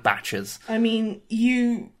in big batches. I mean,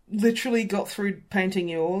 you literally got through painting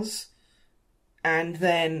yours and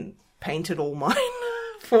then painted all mine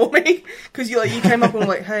for me because you came up and were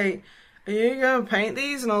like, hey, are you going to paint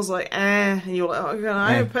these? And I was like, and you were like, oh, can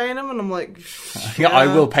I paint them? And I'm like, yeah, I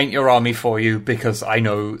will paint your army for you because I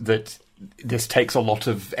know that this takes a lot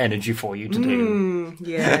of energy for you to do.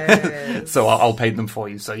 Yes. So I'll paint them for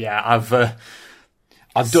you. So yeah, I've done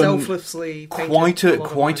selflessly quite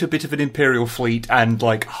a bit of an Imperial fleet and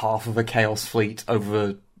like half of a Chaos fleet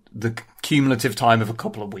over the cumulative time of a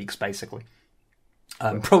couple of weeks, basically.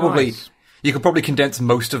 Probably. Nice. You could probably condense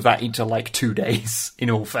most of that into like 2 days, in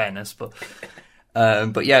all fairness. But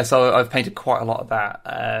yeah, so I've painted quite a lot of that.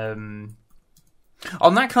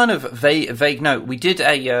 On that kind of vague note, we did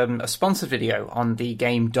a sponsored video on the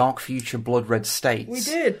game Dark Future Blood Red States. We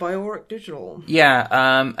did, by Auric Digital.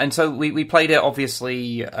 Yeah, and so we played it,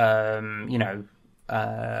 obviously, it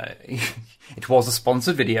was a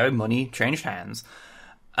sponsored video, money changed hands.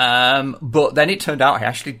 But then it turned out I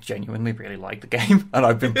actually genuinely really liked the game, and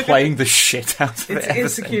I've been playing the shit out of it.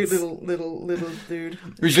 It's a cute little dude.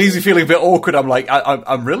 Which leaves me feeling a bit awkward. I'm like,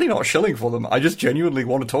 I'm really not shilling for them. I just genuinely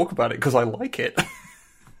want to talk about it because I like it.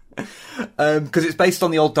 Because it's based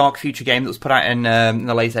on the old Dark Future game that was put out in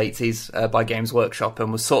the late 80s by Games Workshop,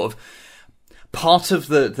 and was sort of part of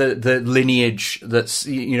the lineage that's,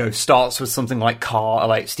 you know, starts with something like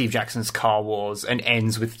Steve Jackson's Car Wars and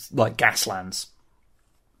ends with like Gaslands,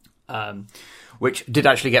 which did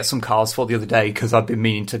actually get some cars for the other day because I've been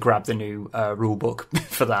meaning to grab the new rule book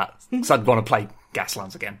for that because I'd want to play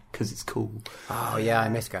Gaslands again because it's cool. Oh yeah, I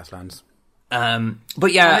miss Gaslands.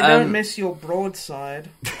 But yeah, I don't miss your broadside.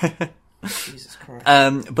 Jesus Christ.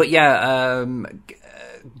 But yeah,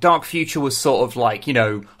 Dark Future was sort of like,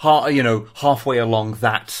 halfway along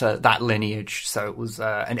that lineage. So it was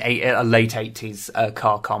a late 80s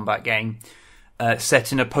car combat game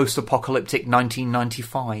set in a post-apocalyptic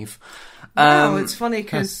 1995. Wow, it's funny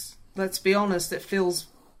because, let's be honest, it feels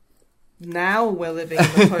now we're living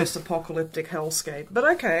in a post-apocalyptic hellscape. But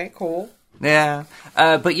okay, cool. Yeah,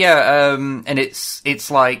 but yeah, and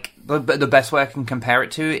it's like the best way I can compare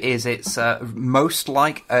it to is it's most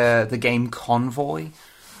like the game Convoy,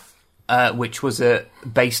 which was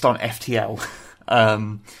based on FTL,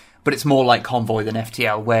 but it's more like Convoy than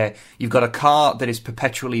FTL, where you've got a car that is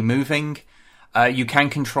perpetually moving. You can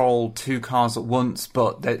control two cars at once,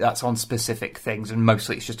 but that's on specific things, and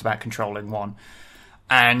mostly it's just about controlling one.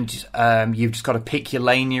 And you've just got to pick your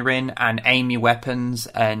lane you're in and aim your weapons,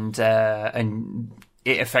 and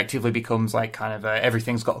it effectively becomes like kind of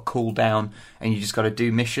everything's got a cooldown, and you just got to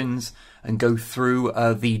do missions and go through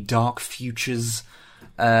the dark futures,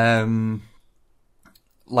 like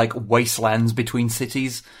wastelands between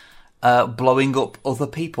cities, blowing up other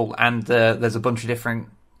people. And there's a bunch of different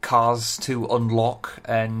cars to unlock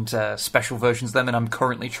and special versions of them, and I'm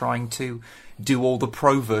currently trying to do all the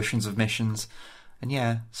pro versions of missions. And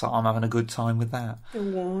yeah, so I'm having a good time with that.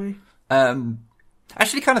 Why?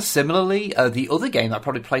 Actually, kind of similarly, the other game that I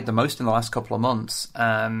probably played the most in the last couple of months,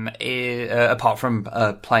 apart from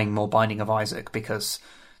playing more Binding of Isaac, because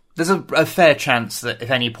there's a fair chance that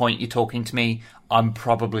if any point you're talking to me, I'm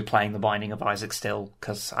probably playing the Binding of Isaac still,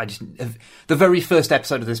 because the very first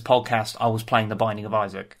episode of this podcast, I was playing the Binding of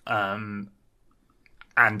Isaac, and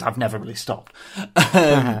I've never really stopped.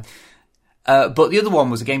 But the other one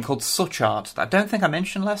was a game called Such Art that I don't think I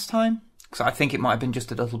mentioned last time, because I think it might have been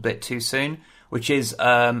just a little bit too soon, which is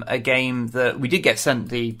a game that we did get sent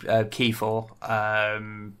the key for,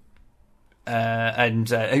 and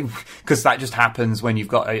because that just happens when you've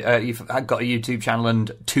got a YouTube channel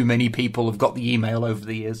and too many people have got the email over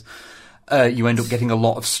the years. You end up getting a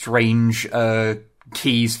lot of strange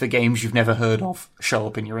keys for games you've never heard of show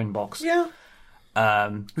up in your inbox. Yeah.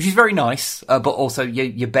 Which is very nice, but also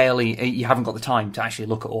you haven't got the time to actually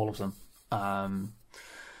look at all of them.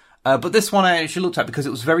 But this one I actually looked at because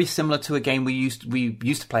it was very similar to a game we used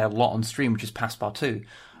to play a lot on stream, which is Passpar 2,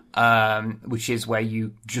 which is where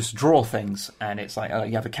you just draw things, and it's like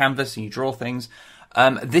you have a canvas and you draw things.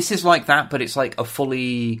 This is like that, but it's like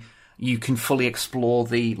you can fully explore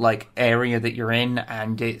the like area that you're in,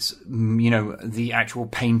 and it's the actual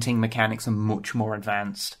painting mechanics are much more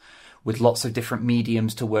advanced, with lots of different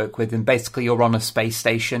mediums to work with. And basically you're on a space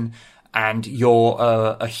station, and you're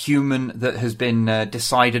a human that has been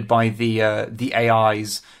decided by the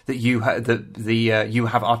AIs that you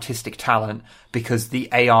have artistic talent, because the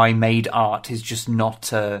AI made art is just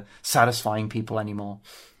not satisfying people anymore.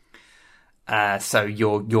 So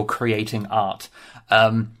you're creating art.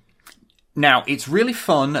 Now it's really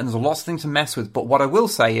fun, and there's lots of things to mess with, but what I will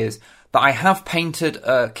say is that I have painted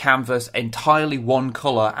a canvas entirely one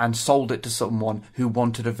colour and sold it to someone who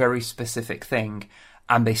wanted a very specific thing,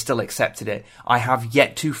 and they still accepted it. I have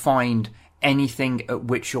yet to find anything at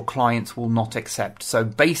which your clients will not accept. So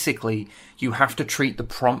basically, you have to treat the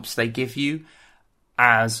prompts they give you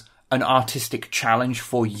as an artistic challenge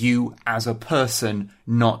for you as a person,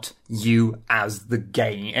 not you as the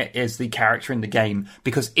game, as the character in the game.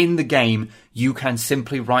 Because in the game, you can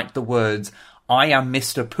simply write the words, "I am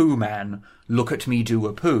Mr. Pooh Man, look at me do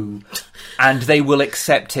a poo," and they will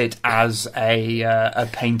accept it as a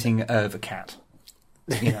painting of a cat.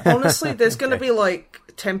 You know? Honestly, there's going to be like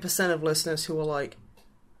 10% of listeners who are like,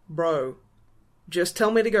 "Bro, just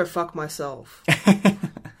tell me to go fuck myself."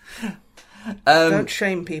 Don't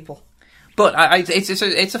shame people. But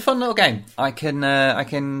it's a fun little game. I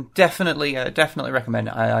can definitely recommend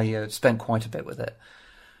it. I spent quite a bit with it.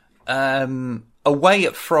 Away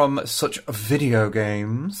from such video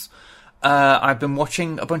games, I've been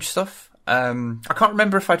watching a bunch of stuff. I can't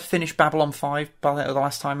remember if I'd finished Babylon 5 by the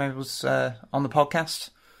last time I was on the podcast.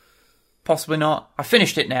 Possibly not. I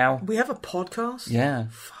finished it now. We have a podcast? Yeah.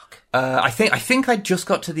 Fuck. I think I just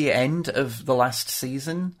got to the end of the last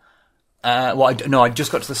season. I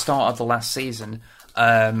just got to the start of the last season.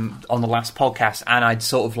 on the last podcast, and I'd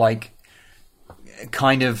sort of like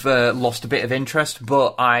kind of lost a bit of interest,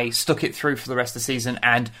 but I stuck it through for the rest of the season,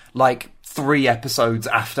 and like 3 episodes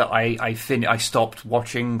after I stopped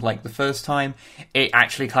watching like the first time, it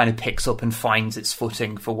actually kind of picks up and finds its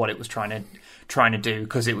footing for what it was trying to do,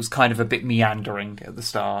 because it was kind of a bit meandering at the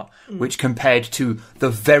start, which compared to the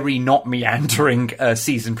very not meandering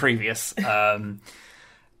season previous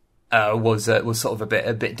was sort of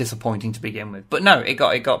a bit disappointing to begin with. But no, it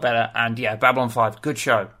got better, and yeah, Babylon 5, good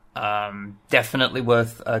show. Definitely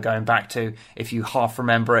worth going back to if you half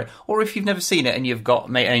remember it, or if you've never seen it and you've got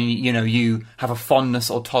you have a fondness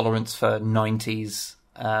or tolerance for 90s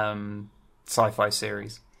sci-fi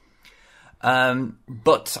series.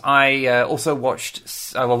 But I also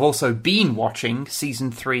I've also been watching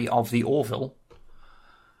season 3 of The Orville.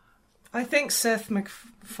 I think Seth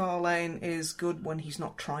MacFarlane is good when he's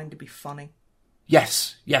not trying to be funny.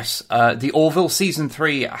 Yes. The Orville season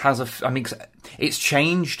 3 has it's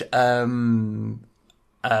changed. What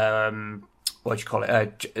do you call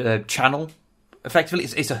it? Channel. Effectively,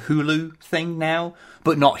 it's a Hulu thing now,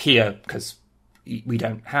 but not here because we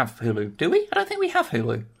don't have Hulu, do we? I don't think we have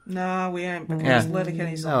Hulu. No, we ain't, because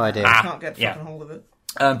Letterkenny's no idea. I can't get fucking hold of it.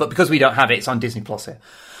 But because we don't have it, it's on Disney Plus here.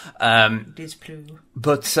 Disploo.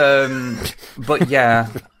 But yeah.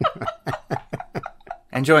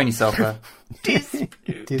 Enjoying yourself there.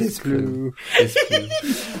 Disploo.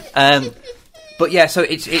 But yeah, so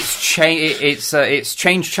it's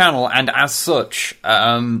changed channel, and as such,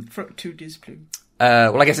 To Disploo.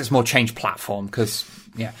 well, I guess it's more changed platform because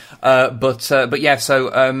yeah. But yeah. So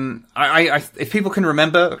I if people can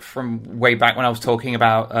remember from way back when I was talking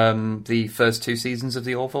about the first 2 seasons of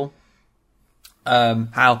The Orville,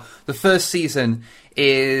 how the first season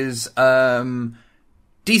is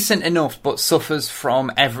decent enough, but suffers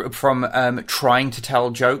from trying to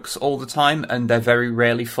tell jokes all the time, and they're very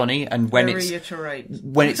rarely funny. And when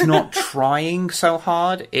it's not trying so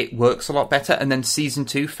hard, it works a lot better. And then season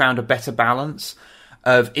 2 found a better balance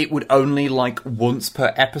of it would only like once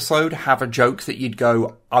per episode have a joke that you'd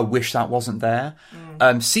go, I wish that wasn't there.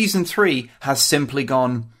 Season 3 has simply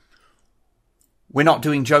gone, we're not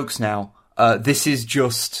doing jokes now. This is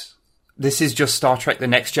just Star Trek The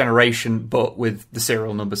Next Generation, but with the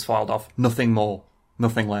serial numbers filed off. Nothing more,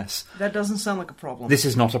 nothing less. That doesn't sound like a problem. This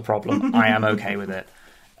is not a problem. I am okay with it.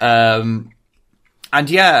 And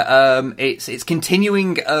yeah, it's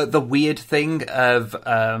continuing the weird thing of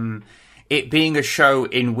it being a show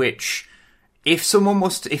in which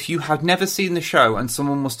if you had never seen the show and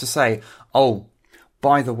someone was to say, oh,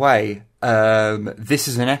 by the way, this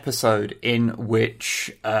is an episode in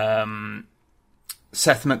which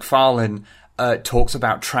Seth MacFarlane talks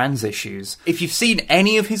about trans issues. If you've seen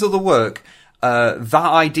any of his other work, that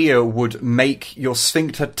idea would make your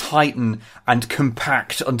sphincter tighten and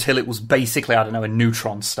compact until it was basically, I don't know, a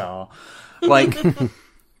neutron star. Like,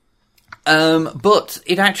 but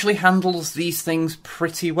it actually handles these things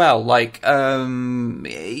pretty well. Like, sometimes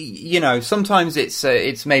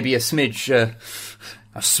it's maybe a smidge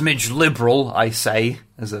liberal, I say,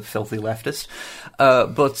 as a filthy leftist.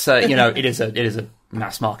 But it is a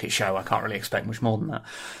mass market show. I can't really expect much more than that.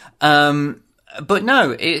 But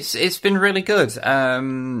no, it's been really good.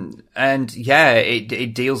 And yeah,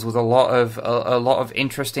 it deals with a lot of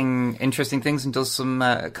interesting things and does some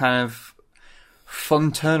kind of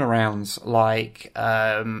fun turnarounds, like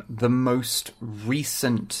the most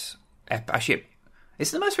recent. Actually, is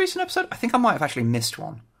it the most recent episode? I think I might have actually missed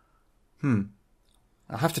one.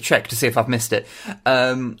 I'll have to check to see if I've missed it.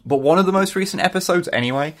 But one of the most recent episodes,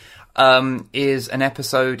 anyway, is an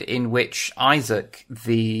episode in which Isaac,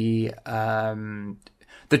 the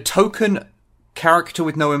token character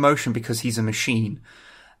with no emotion because he's a machine,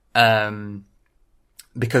 because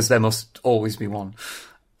there must always be one,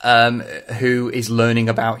 who is learning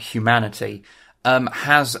about humanity,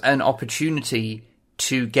 has an opportunity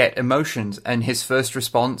to get emotions, and his first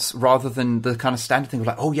response, rather than the kind of standard thing of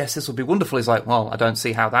like, oh yes, this will be wonderful, is like, well, I don't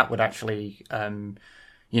see how that would actually,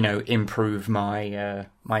 improve my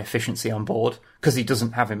my efficiency on board, because he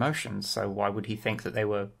doesn't have emotions, so why would he think that they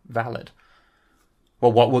were valid?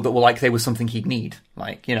 Well, they were something he'd need,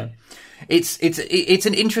 it's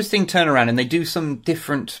an interesting turnaround, and they do some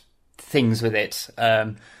different things with it,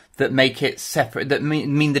 that make it separate, that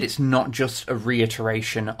mean that it's not just a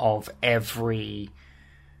reiteration of every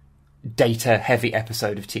data-heavy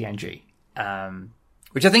episode of TNG,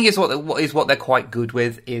 which I think is what they're quite good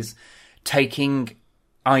with, is taking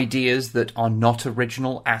ideas that are not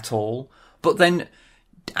original at all, but then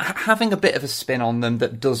having a bit of a spin on them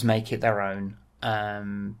that does make it their own.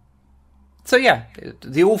 So yeah,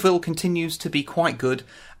 the Orville continues to be quite good,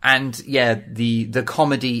 and yeah, the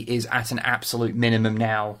comedy is at an absolute minimum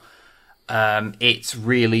now. It's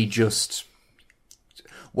really just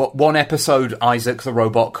one episode. Isaac the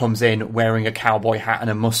robot comes in wearing a cowboy hat and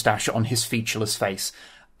a mustache on his featureless face,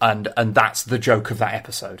 and that's the joke of that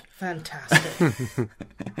episode. Fantastic.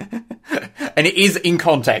 And it is in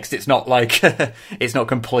context. It's not like it's not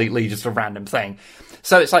completely just a random thing.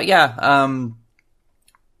 So it's like, yeah.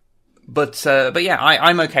 But yeah,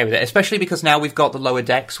 I'm okay with it, especially because now we've got the Lower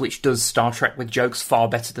Decks, which does Star Trek with jokes far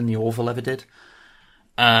better than the Orville ever did.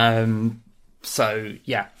 So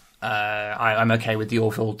yeah, I'm okay with the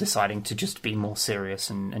Orville deciding to just be more serious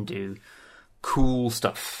and do cool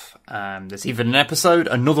stuff. There's even an episode,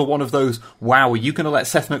 another one of those, wow, are you going to let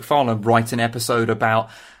Seth MacFarlane write an episode about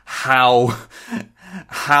how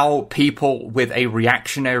people with a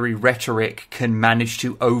reactionary rhetoric can manage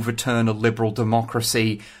to overturn a liberal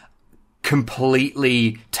democracy,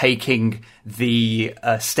 completely taking the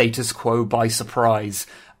status quo by surprise.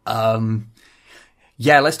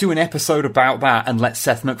 Yeah, let's do an episode about that and let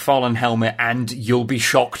Seth MacFarlane helm it, and you'll be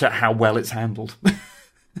shocked at how well it's handled.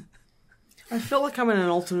 I feel like I'm in an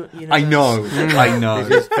alternate universe. I know.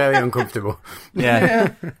 It's very uncomfortable.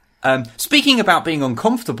 Yeah. Speaking about being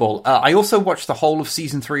uncomfortable, I also watched the whole of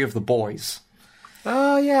season 3 of The Boys.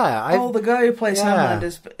 Oh, yeah. The guy who plays Hammond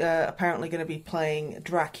is apparently going to be playing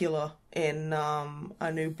Dracula in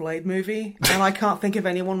a new Blade movie. And I can't think of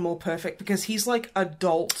anyone more perfect, because he's like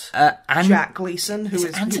adult Jack Gleason, who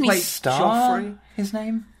plays Starr, Joffrey. His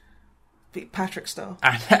name? Patrick Starr.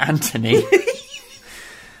 Anthony.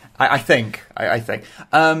 I think.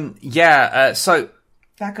 So...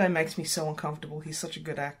 That guy makes me so uncomfortable. He's such a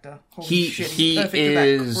good actor. Holy shit, he he's perfect is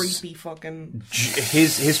at that creepy fucking...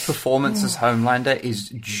 His performance as Homelander is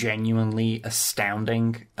genuinely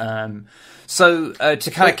astounding. So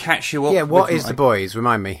to kind of catch you up... Yeah, what is The Boys?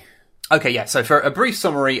 Remind me. Okay, yeah, so for a brief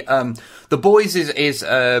summary, The Boys is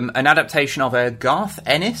an adaptation of a Garth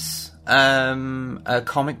Ennis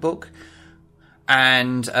comic book.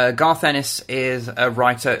 And Garth Ennis is a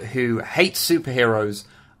writer who hates superheroes,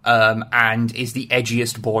 and is the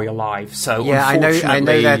edgiest boy alive. So yeah, I know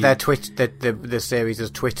that their the series'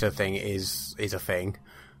 Twitter thing is a thing.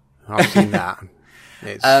 I've seen that.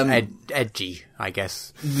 It's edgy, I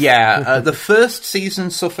guess. Yeah, the first season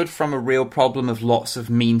suffered from a real problem of lots of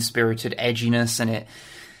mean-spirited edginess, and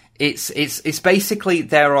it's basically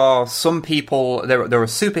there are some people, there are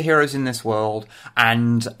superheroes in this world,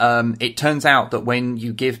 and it turns out that when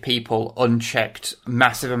you give people unchecked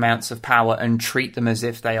massive amounts of power and treat them as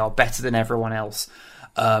if they are better than everyone else,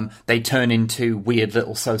 they turn into weird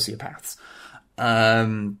little sociopaths.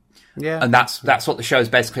 Yeah, and that's what the show is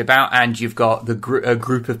basically about. And you've got a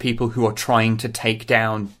group of people who are trying to take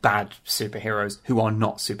down bad superheroes who are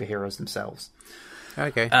not superheroes themselves.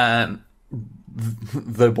 Okay.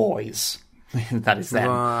 The Boys. That is them.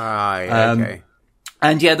 Right, okay.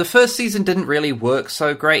 And yeah, the first season didn't really work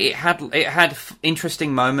so great. It had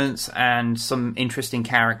interesting moments and some interesting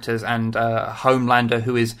characters, and Homelander,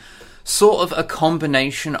 who is sort of a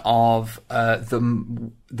combination of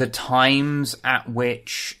the times at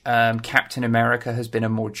which Captain America has been a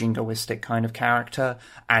more jingoistic kind of character,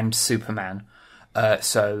 and Superman.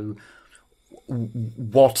 So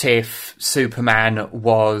what if Superman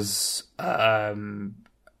was a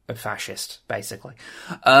fascist, basically?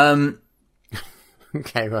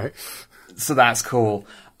 Okay, right. So that's cool.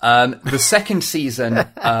 The second season,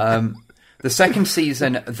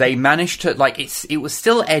 they managed to, like, it was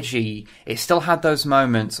still edgy. It still had those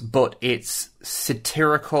moments, but its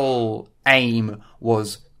satirical aim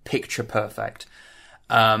was picture perfect.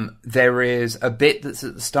 There is a bit that's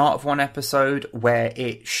at the start of one episode where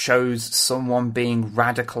it shows someone being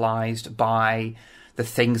radicalized by the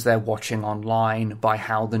things they're watching online, by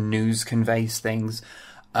how the news conveys things,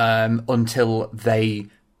 until they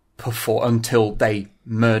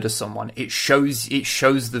murder someone. It shows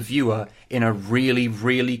the viewer in a really,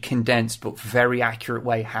 really condensed but very accurate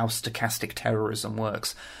way how stochastic terrorism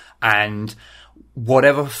works. And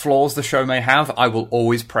whatever flaws the show may have, I will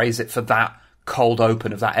always praise it for that cold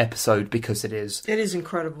open of that episode, because it is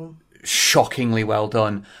incredible, shockingly well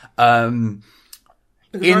done.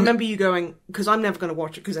 Because I remember you going, because I'm never going to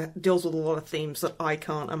watch it because it deals with a lot of themes that I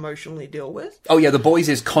can't emotionally deal with. Oh yeah, The Boys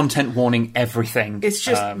is content warning everything. It's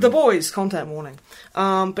just The Boys content warning.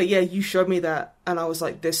 But yeah, you showed me that, and I was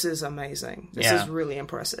like, this is amazing. This is really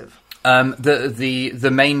impressive. The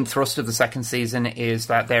main thrust of the second season is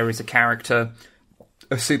that there is a character,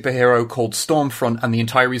 a superhero called Stormfront, and the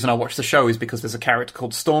entire reason I watched the show is because there's a character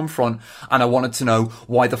called Stormfront, and I wanted to know,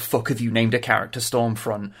 why the fuck have you named a character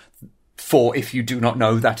Stormfront? For if you do not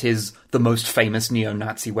know, that is the most famous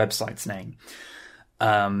neo-Nazi website's name.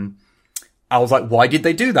 I was like, why did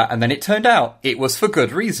they do that? And then it turned out it was for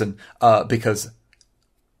good reason. Because,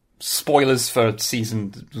 spoilers for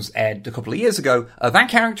season that was aired a couple of years ago, that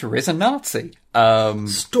character is a Nazi.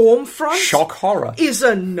 Stormfront? Shock horror. Is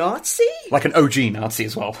a Nazi? Like an OG Nazi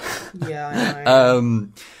as well. Yeah, I know.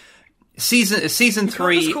 Season You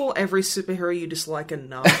 3... can't just call every superhero you dislike a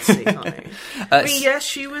Nazi, honey. I mean, yes,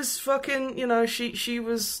 she was fucking, she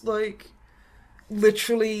was, like,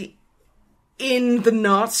 literally in the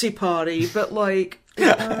Nazi party, but, like...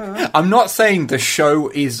 I'm not saying the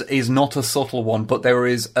show is not a subtle one, but there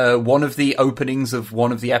is one of the openings of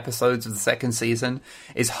one of the episodes of the second season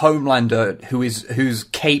is Homelander, whose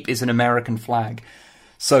cape is an American flag.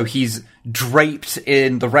 So he's draped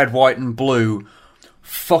in the red, white, and blue,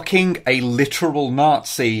 fucking a literal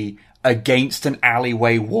Nazi against an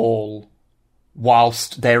alleyway wall,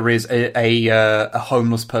 whilst there is a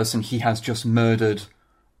homeless person he has just murdered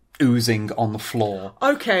oozing on the floor.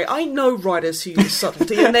 Okay, I know writers who use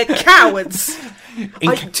subtlety, and they're cowards.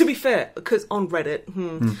 To be fair, because on Reddit,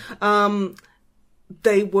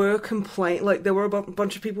 they were there were a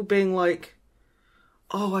bunch of people being like,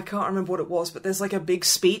 oh, I can't remember what it was, but there's like a big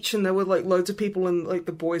speech, and there were like loads of people in like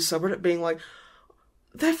the boys subreddit being like,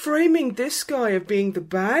 they're framing this guy of being the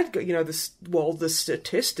bad guy. The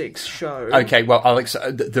statistics show. Okay, well, Alex,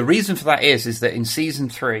 the reason for that is that in season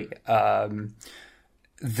 3,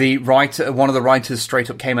 the writer, one of the writers,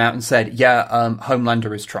 straight up came out and said, "Yeah,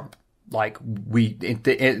 Homelander is Trump. Like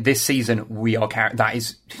this season, we are that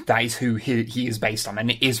is who he is based on,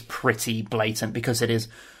 and it is pretty blatant because it is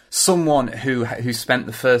someone who spent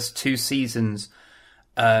the first 2 seasons,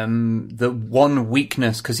 the one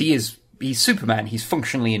weakness, because he's Superman, he's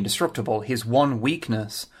functionally indestructible. His one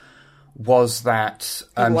weakness was that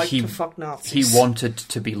he wanted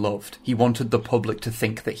to be loved. He wanted the public to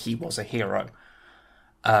think that he was a hero."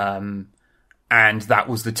 And that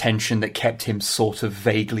was the tension that kept him sort of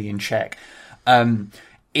vaguely in check.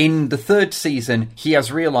 In the 3rd season, he has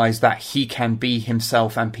realised that he can be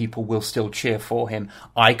himself and people will still cheer for him.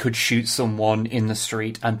 I could shoot someone in the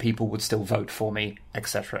street and people would still vote for me,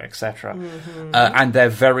 etc., etc. And they're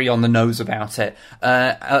very on the nose about it.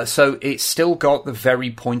 So it's still got the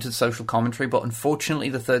very pointed social commentary, but unfortunately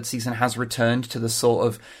the 3rd season has returned to the sort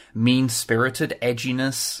of mean-spirited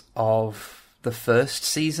edginess of the first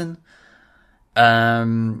season.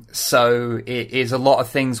 So it is a lot of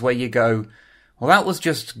things where you go, well, that was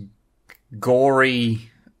just gory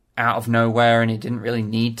out of nowhere and it didn't really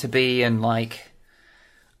need to be, and like,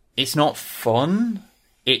 it's not fun.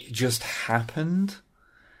 It just happened.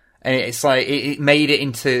 And it's like, it made it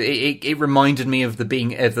into, it reminded me of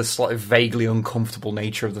the sort of vaguely uncomfortable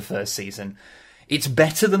nature of the first season. It's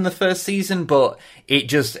better than the first season, but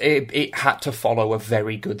it had to follow a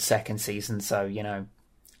very good second season, so,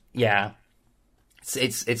 yeah.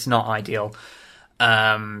 It's not ideal.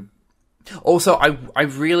 Also, I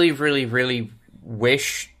really, really, really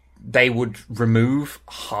wish they would remove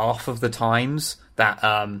half of the times that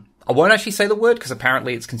I won't actually say the word because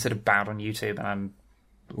apparently it's considered bad on YouTube, and I'm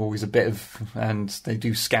always a bit of, and they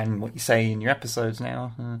do scan what you say in your episodes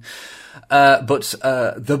now. But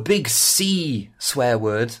the big C swear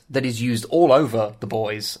word that is used all over The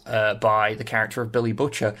Boys by the character of Billy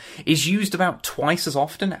Butcher is used about twice as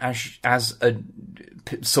often as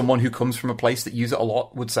someone who comes from a place that use it a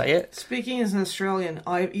lot would say it. Speaking as an Australian,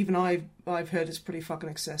 I've heard it's pretty fucking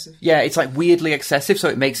excessive. Yeah, it's like weirdly excessive, so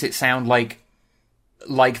it makes it sound like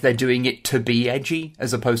they're doing it to be edgy,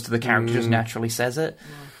 as opposed to the character just naturally says it.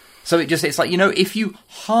 Yeah. So it's like, if you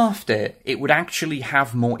halved it, it would actually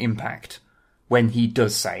have more impact when he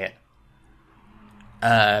does say it.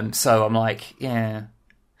 So I'm like, yeah,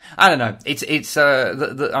 I don't know.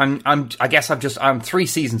 I'm 3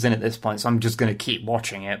 seasons in at this point, so I'm just going to keep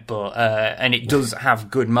watching it. But and it does have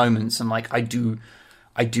good moments, and like I do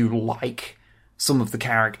like some of the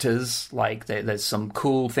characters. Like there's some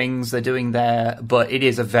cool things they're doing there, but it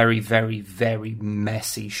is a very, very, very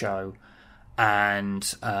messy show,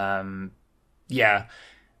 and yeah,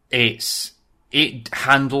 it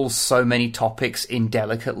handles so many topics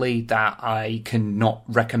indelicately that I cannot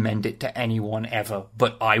recommend it to anyone ever,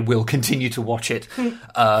 but I will continue to watch it.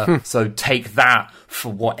 So take that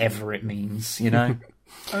for whatever it means,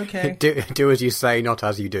 Okay. Do as you say, not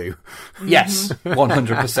as you do. Yes,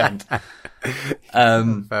 100%.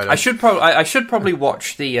 I should probably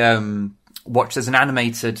watch there's an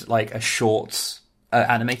animated, like a shorts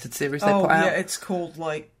animated series they put out. Yeah, it's called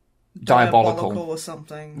like Diabolical or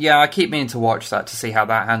something. Yeah, I keep meaning to watch that to see how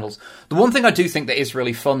that handles. The one thing I do think that is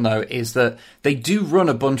really fun, though, is that they do run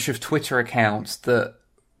a bunch of Twitter accounts that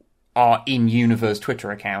are in-universe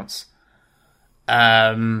Twitter accounts.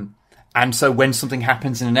 And so when something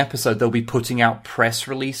happens in an episode, they'll be putting out press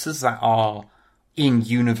releases that are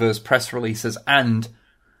in-universe press releases. And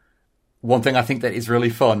one thing I think that is really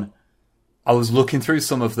fun, I was looking through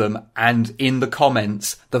some of them, and in the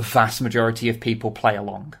comments, the vast majority of people play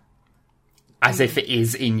along. As if it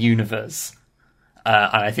is in-universe.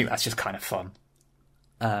 And I think that's just kind of fun.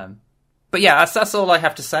 But yeah, that's all I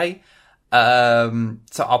have to say. So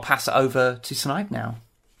I'll pass it over to Snipe now.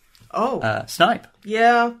 Oh. Snipe.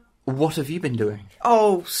 Yeah. What have you been doing?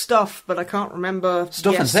 Oh, stuff, but I can't remember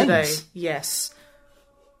Stuff yesterday. and things? Yes.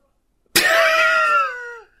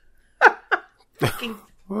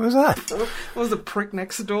 What was that? What was the prick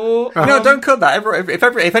next door? No, don't cut that.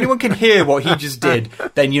 If anyone can hear what he just did,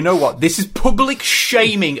 then you know what? This is public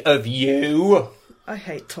shaming of you. I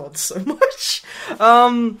hate Todd so much.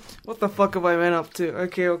 What the fuck have I been up to?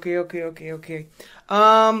 Okay.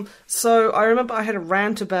 So I remember I had a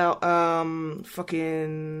rant about, oh,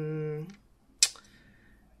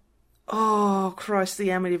 Christ, the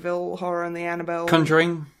Amityville Horror and the Annabelle.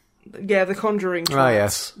 Conjuring? Yeah, the Conjuring. Oh,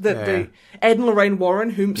 yes. The Ed and Lorraine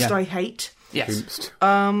Warren, whomst I hate. Yes.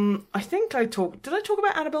 I think did I talk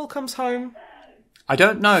about Annabelle Comes Home? I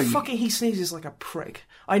don't know. Fucking, he sneezes like a prick.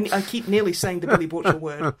 I keep nearly saying the Billy Butcher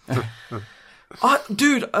word.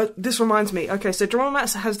 Dude, this reminds me. Okay, so Drama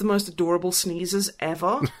Matt has the most adorable sneezes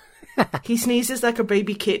ever. He sneezes like a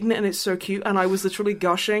baby kitten, and it's so cute. And I was literally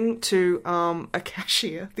gushing to a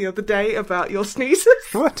cashier the other day about your sneezes.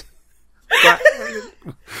 What?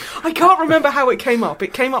 I can't remember how it came up.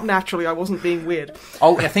 It came up naturally. I wasn't being weird.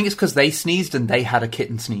 Oh, I think it's because they sneezed and they had a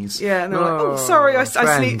kitten sneeze. Yeah, and they were like, "Oh, sorry, I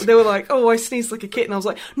sneezed." They were like, "Oh, I sneezed like a kitten." I was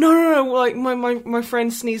like, "No, like my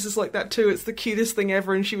friend sneezes like that too. It's the cutest thing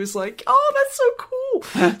ever." And she was like, "Oh, that's so cool."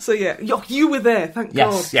 So yeah, you were there. Thank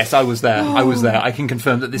God. Yes, I was there. I was there. I can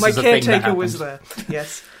confirm that this is a thing that happened. My caretaker was there.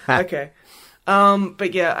 Yes. Okay.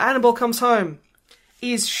 But yeah, Annabelle Comes Home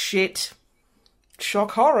is shit.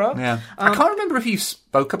 Shock horror. Yeah. I can't remember if you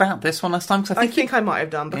spoke about this one last time, because I think I might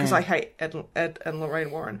have done, because I hate Ed and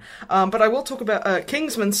Lorraine Warren. But I will talk about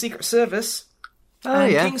Kingsman Secret Service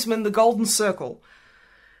and Kingsman The Golden Circle.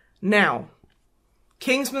 Now,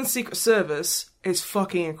 Kingsman Secret Service is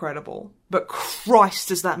fucking incredible, but Christ,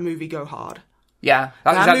 does that movie go hard. Yeah.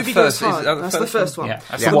 That movie goes hard. That's the first one. Yeah,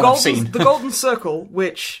 that's the one I've seen. The Golden Circle,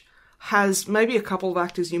 which has maybe a couple of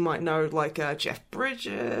actors you might know, like Jeff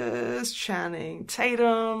Bridges, Channing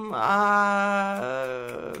Tatum,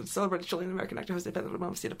 celebrated Chilean American actor José Pedro,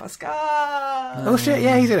 Balmaceda, Pascal. Oh shit,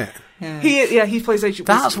 yeah, he's in it. Yeah. He plays Agent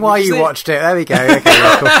That's Whiskey, why you watched it. There we go. Okay,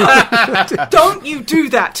 cool. Don't you do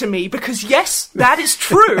that to me, because yes, that is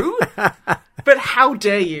true. But how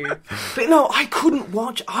dare you? But no, I couldn't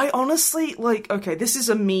watch. I honestly, okay, this is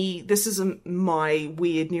my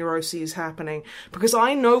weird neuroses happening, because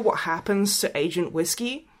I know what happens to Agent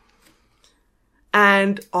Whiskey.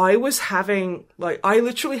 And I was having, I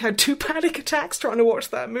literally had 2 panic attacks trying to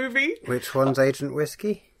watch that movie. Which one's Agent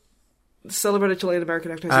Whiskey? Celebrated Chilean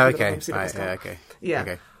American actor. Okay. Okay. Yeah.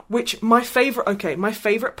 Okay. Which, my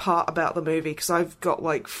favourite part about the movie, because I've got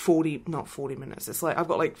not 40 minutes, it's I've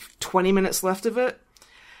got 20 minutes left of it.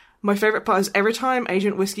 My favourite part is every time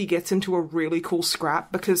Agent Whiskey gets into a really cool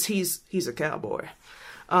scrap, because he's a cowboy.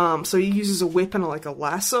 So he uses a whip and a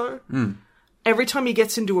lasso. Every time he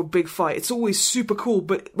gets into a big fight, it's always super cool,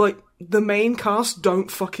 but the main cast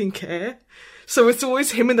don't fucking care. So it's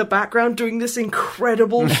always him in the background doing this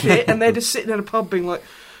incredible shit, and they're just sitting in a pub being like,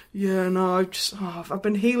 yeah, no, I've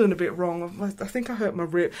been healing a bit wrong. I think I hurt my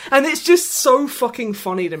rib. And it's just so fucking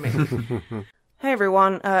funny to me. Hey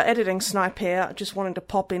everyone, Editing Snipe here. Just wanting to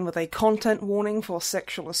pop in with a content warning for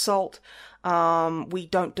sexual assault. We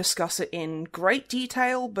don't discuss it in great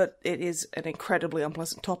detail, but it is an incredibly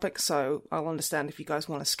unpleasant topic, so I'll understand if you guys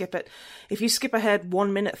want to skip it. If you skip ahead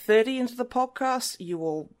 1 minute 30 into the podcast, you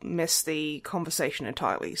will miss the conversation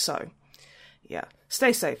entirely, so yeah.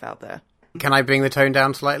 Stay safe out there. Can I bring the tone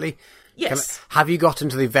down slightly? Yes. Have you gotten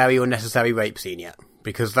to the very unnecessary rape scene yet?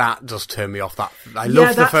 Because that just turned me off. I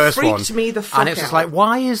loved the first one. Freaked me the fuck and it's just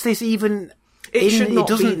why is this even... It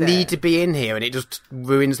doesn't need to be in here, and it just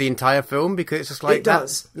ruins the entire film, because it's just it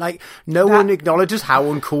does. No one acknowledges how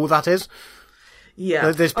uncool that is.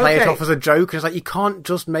 Yeah. They just play it off as a joke, and it's you can't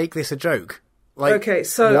just make this a joke. Okay,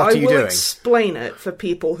 so what I will will explain it for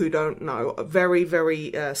people who don't know, very,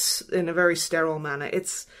 very, in a very sterile manner.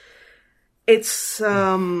 It's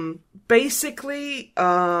basically,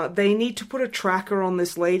 they need to put a tracker on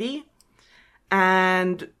this lady,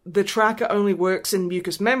 and the tracker only works in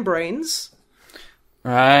mucous membranes.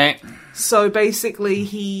 Right. So basically,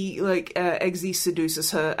 he Eggsy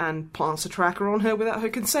seduces her and plants a tracker on her without her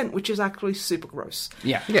consent, which is actually super gross.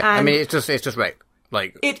 Yeah. Yeah, I And- mean, it's just rape.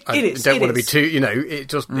 Like, It I is, don't it want to be is. too,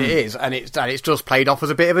 it is, and it's just played off as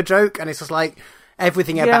a bit of a joke, and it's just like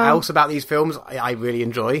everything else about these films I really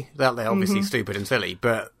enjoy. They're obviously stupid and silly,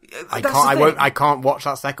 but I can't watch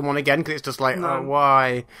that second one again because it's just like, oh,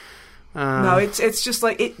 why? No, it's just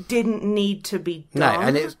like it didn't need to be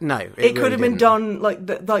done. It really could have been didn't. done like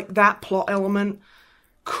that plot element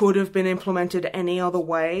could have been implemented any other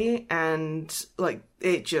way, and like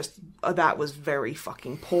it just that was very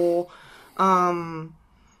fucking poor.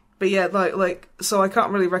 But yeah, so I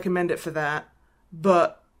can't really recommend it for that.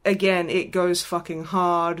 But again, it goes fucking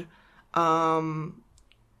hard.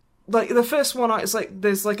 Like the first one, it's like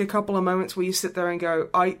there's like a couple of moments where you sit there and go,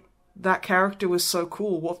 that character was so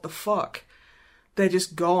cool. What the fuck? They're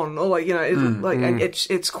just gone, or and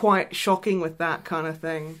it's quite shocking with that kind of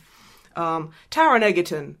thing. Taron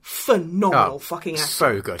Egerton, phenomenal fucking actor.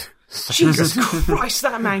 So good. Jesus Christ,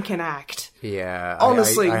 that man can act. Yeah,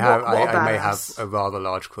 honestly, I may have a rather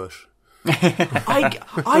large crush.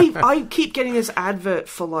 I keep getting this advert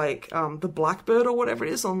for the Blackbird or whatever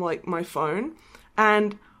it is on my phone,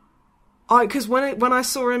 and because when I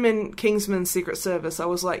saw him in Kingsman Secret Service, I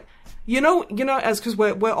was like, because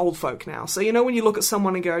we're old folk now, so when you look at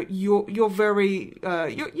someone and go, you're very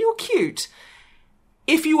you're cute.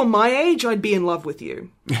 If you were my age, I'd be in love with you.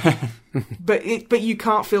 but you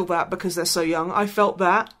can't feel that because they're so young. I felt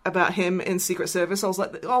that about him in Secret Service. I was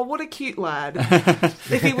like, oh, what a cute lad.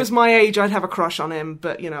 If he was my age, I'd have a crush on him,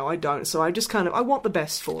 but I don't. So I just I want the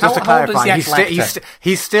best for him. Just to How old is clarify, Jack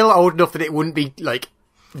he's still old enough that it wouldn't be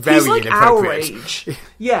very He's our inappropriate. age.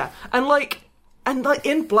 Yeah. And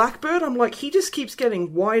in Blackbird, I'm like, he just keeps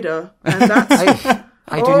getting wider, and that's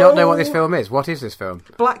I do not know what this film is. What is this film?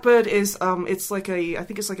 Blackbird is it's I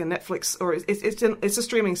think it's like a Netflix or it's a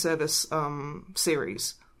streaming service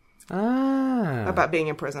series about being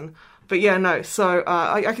in prison. But yeah, no. So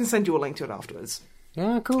I can send you a link to it afterwards.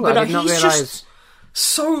 Yeah, cool. But I did not he's realise. just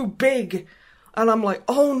so big, and I'm like,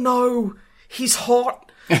 oh no, he's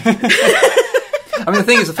hot. I mean, the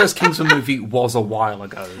thing is, the first Kingsman movie was a while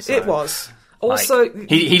ago. So, It was. Also,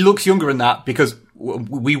 he looks younger in that because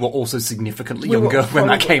we were also significantly younger when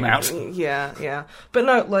that came out. Yeah. But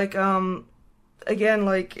no,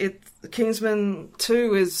 again, Kingsman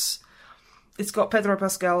 2 it's got Pedro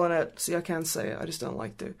Pascal in it. See, I can say it, I just don't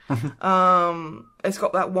like to. It's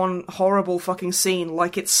got that one horrible fucking scene,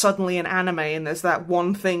 like it's suddenly an anime, and there's that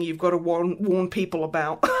one thing you've got to warn people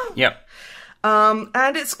about. Yep.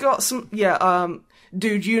 And it's got some,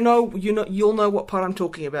 dude, you'll know what part I'm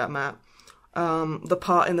talking about, Matt. The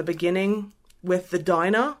part in the beginning with the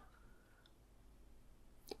diner.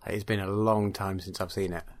 It's been a long time since I've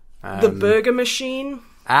seen it. The burger machine.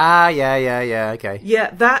 Yeah, okay.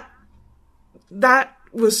 Yeah, that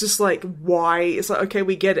was just like, why? It's like, okay,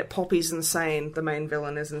 we get it, Poppy's insane, the main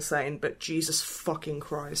villain is insane, but Jesus fucking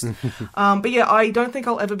Christ. But yeah, I don't think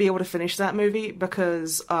I'll ever be able to finish that movie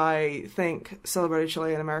because I think celebrated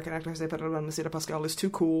Chilean American actor José Pedro Balmaceda Pascal is too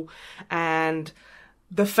cool, and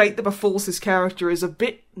the fate that befalls his character is a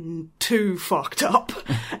bit too fucked up.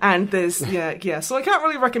 And there's, so I can't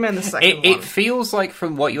really recommend the second one. It feels like,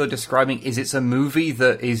 from what you're describing, it's a movie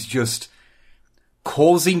that is just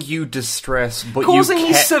causing you distress, but causing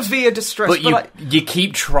me severe distress, but you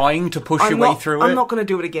keep trying to push your way through it. I'm not going to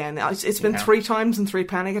do it again. It's been 3 times and 3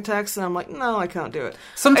 panic attacks, and I'm like, no, I can't do it.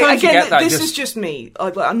 Sometimes again, you get that. This is just me.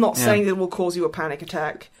 I'm not saying that it will cause you a panic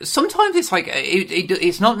attack. Sometimes it's like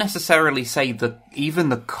it's not necessarily even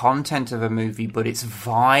the content of a movie, but its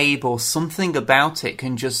vibe or something about it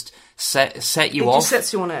can just set you off. It just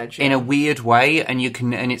sets you on edge in a weird way, and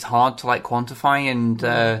it's hard to quantify.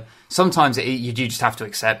 And sometimes you just have to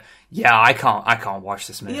accept. Yeah, I can't watch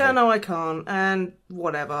this movie. Yeah, no, I can't. And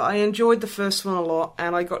whatever. I enjoyed the first one a lot,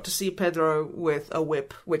 and I got to see Pedro with a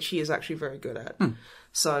whip, which he is actually very good at.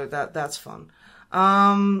 So that's fun.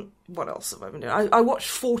 What else have I been doing? I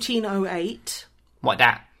watched 1408. What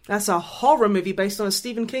that? That's a horror movie based on a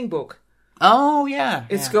Stephen King book. Oh, yeah.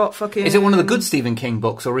 It's got fucking... Is it one of the good Stephen King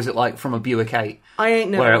books, or is it from a Buick 8? I ain't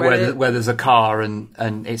never read it. Where there's a car and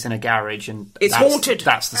it's in a garage and... It's haunted!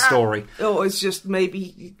 That's the story. Oh, it's just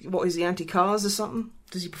maybe... What, is he anti-cars or something?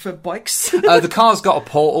 Does he prefer bikes? The car's got a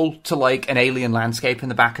portal to, an alien landscape in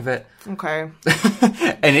the back of it. Okay.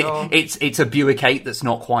 And it's a Buick 8 that's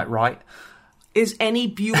not quite right. Is any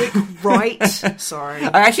Buick right? Sorry.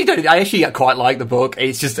 I actually quite like the book.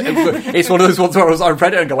 It's just... it's one of those ones where I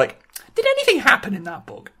read it and go did anything happen in that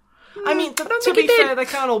book? I mean, to be fair, they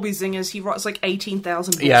can't all be zingers. He writes like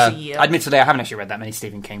 18,000 books a year. Admittedly, I haven't actually read that many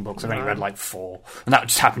Stephen King books. I've only read like 4, and that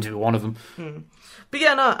just happened to be one of them. But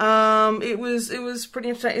yeah, no, it was pretty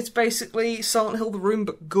entertaining. It's basically Silent Hill: The Room,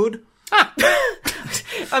 but good.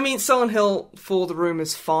 I mean, Silent Hill for The Room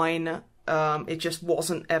is fine. It just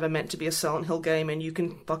wasn't ever meant to be a Silent Hill game, and you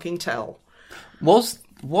can fucking tell. Was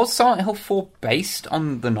Silent Hill 4 based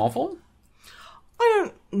on the novel? I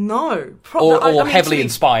don't know. Or heavily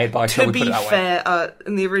inspired by, shall to we put it that way? To be fair,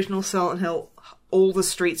 in the original Silent Hill, all the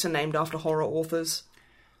streets are named after horror authors.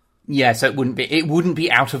 Yeah, so it wouldn't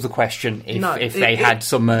be out of the question if they had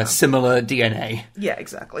some similar DNA. Yeah,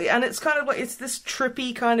 exactly. And it's kind of like, it's this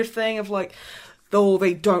trippy kind of thing of like, though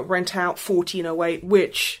they don't rent out 1408,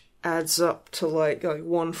 which adds up to like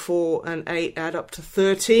 1, 4, and 8 add up to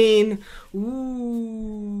 13.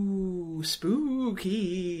 Ooh,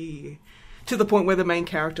 spooky. To the point where the main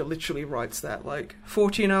character literally writes that, like,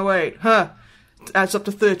 1408, adds up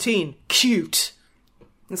to 13, cute.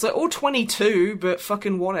 It's like, 22, but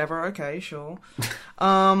fucking whatever, okay, sure.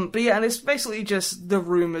 But yeah, and it's basically just the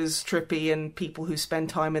room is trippy and people who spend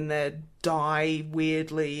time in there die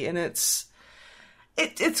weirdly, and it's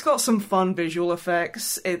got some fun visual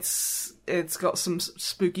effects, it's got some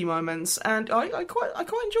spooky moments, and I quite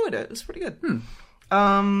enjoyed it. It's pretty good.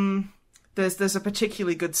 There's a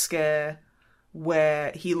particularly good scare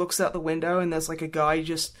where he looks out the window and there's like a guy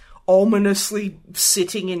just ominously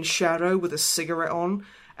sitting in shadow with a cigarette on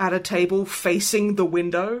at a table facing the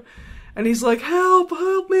window, and he's like, help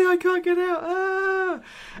me, I can't get out,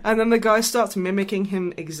 and then the guy starts mimicking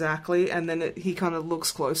him exactly, and then he kind of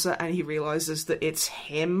looks closer and he realizes that it's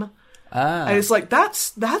him. And it's like,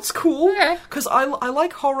 that's cool, because I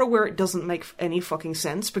like horror where it doesn't make any fucking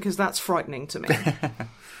sense, because that's frightening to me.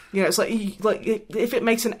 You know, it's like if it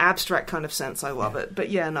makes an abstract kind of sense, I love it. But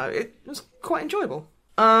yeah, no, it was quite enjoyable.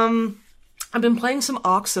 I've been playing some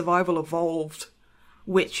Ark Survival Evolved,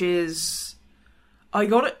 which is, I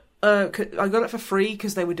got it for free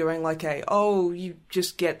because they were doing like you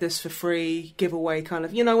just get this for free giveaway kind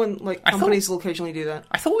of, you know, when like companies will occasionally do that.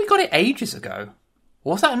 I thought we got it ages ago.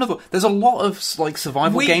 Or was that another? There's a lot of like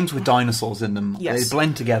survival games with dinosaurs in them. Yes. They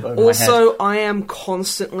blend together. Also, I am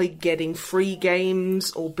constantly getting free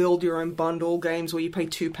games or build your own bundle games where you pay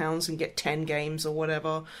 £2 and get 10 games or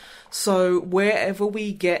whatever. So wherever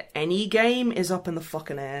we get any game is up in the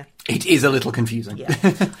fucking air. It is a little confusing.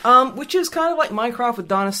 Yeah. Which is kind of like Minecraft with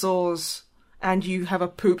dinosaurs, and you have a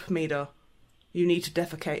poop meter. You need to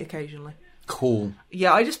defecate occasionally. Cool.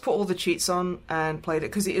 Yeah, I just put all the cheats on and played it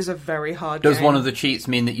because it is a very hard game. Does one of the cheats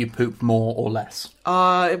mean that you poop more or less?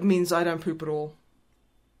 It means I don't poop at all.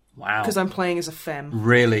 Wow. Because I'm playing as a femme.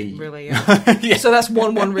 Really? Really, yeah. Yeah. So that's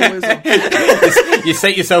 1-1 realism. You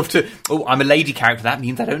set yourself to, I'm a lady character, that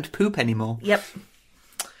means I don't poop anymore. Yep.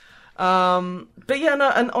 But yeah, no,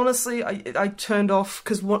 and honestly, I turned off,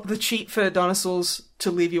 because the cheat for dinosaurs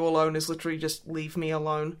to leave you alone is literally just leave me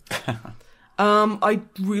alone. I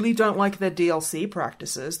really don't like their DLC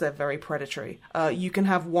practices. They're very predatory. You can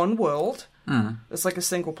have one world. It's like a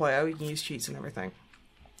single player. You can use cheats and everything.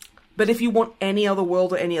 But if you want any other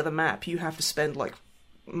world or any other map, you have to spend, like,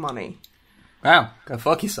 money. Wow, go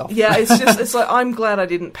fuck yourself. Yeah, it's like, I'm glad I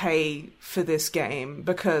didn't pay for this game,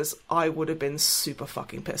 because I would have been super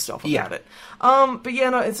fucking pissed off about it. But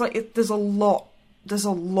yeah, no, it's like, there's a lot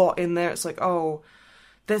in there. It's like,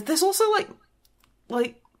 there's also,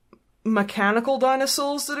 like, mechanical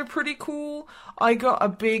dinosaurs that are pretty cool. I got a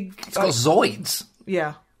big... It's got Zoids.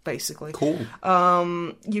 Yeah, basically. Cool.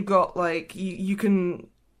 You've got, like, you can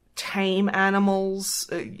tame animals,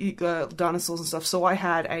 dinosaurs and stuff. So I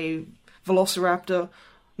had a Velociraptor.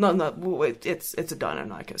 No, it's a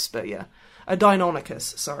Deinonychus, but yeah. A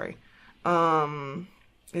Deinonychus, sorry.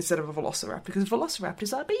 Instead of a Velociraptor, because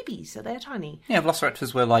Velociraptors are babies, so they're tiny. Yeah,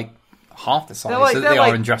 Velociraptors were, like, half the size they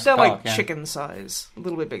are in Jurassic Park. They're like chicken size. A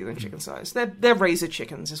little bit bigger than chicken size. They're razor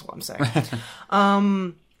chickens, is what I'm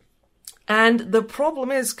saying. And the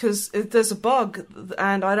problem is, because there's a bug,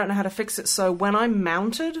 and I don't know how to fix it, so when I'm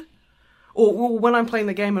mounted, or when I'm playing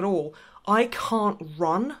the game at all, I can't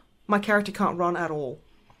run. My character can't run at all.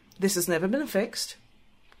 This has never been fixed.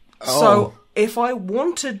 So if I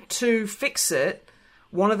wanted to fix it,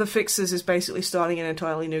 one of the fixes is basically starting an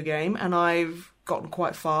entirely new game, and I've gotten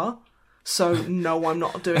quite far. So no, I'm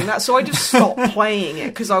not doing that. So I just stopped playing it,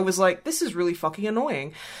 because I was like, this is really fucking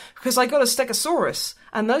annoying. Because I got a Stegosaurus,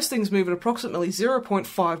 and those things move at approximately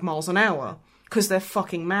 0.5 miles an hour, because they're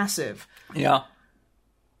fucking massive. Yeah.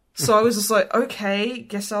 So I was just like, okay,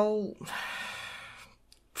 guess I'll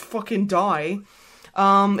fucking die.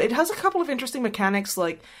 It has a couple of interesting mechanics,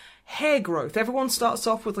 like hair growth. Everyone starts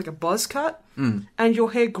off with like a buzz cut, and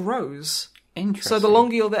your hair grows. Interesting. So the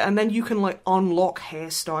longer you're there, and then you can like unlock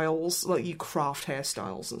hairstyles, like you craft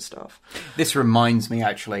hairstyles and stuff. This reminds me,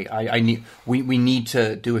 actually, we need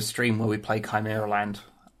to do a stream where we play Chimera Land.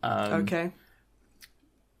 Okay.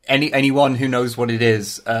 Anyone who knows what it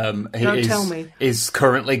is, tell me. Is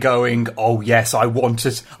currently going, oh yes,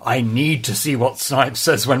 I need to see what Snipe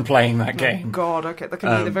says when playing that game. Oh God, okay, that can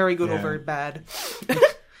be either very good or very bad.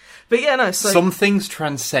 But yeah, no, so... Some things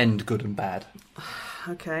transcend good and bad.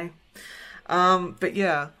 Okay. But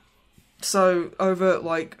yeah, so over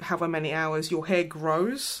like however many hours, your hair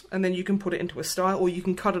grows, and then you can put it into a style, or you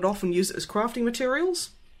can cut it off and use it as crafting materials.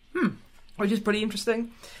 Which is pretty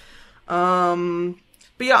interesting.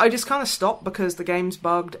 But yeah, I just kind of stopped because the game's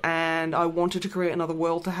bugged, and I wanted to create another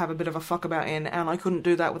world to have a bit of a fuck about in, and I couldn't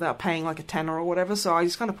do that without paying like a tenner or whatever, so I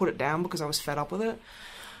just kind of put it down because I was fed up with it.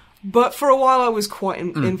 But for a while I was quite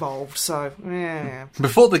involved, so yeah.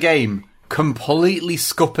 Before the game completely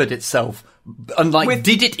scuppered itself, and like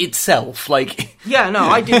did it itself, like... Yeah, no,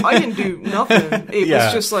 I didn't do nothing. It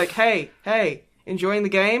was just like, hey, enjoying the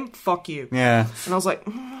game? Fuck you. Yeah. And I was like,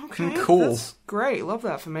 okay, cool. That's great, love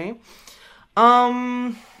that for me.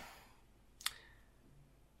 I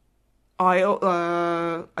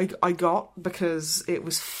got, because it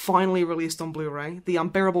was finally released on Blu-ray, The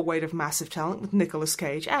Unbearable Weight of Massive Talent with Nicolas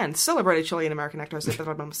Cage and celebrated Chilean American actor José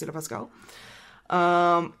Pedro Balmaceda Pascal.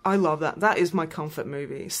 I love that. That is my comfort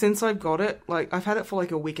movie. Since I've got it, like, I've had it for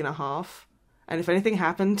like a week and a half, and if anything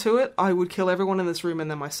happened to it, I would kill everyone in this room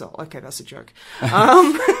and then myself. Okay, that's a joke.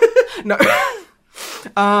 No.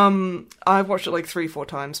 I've watched it like 3-4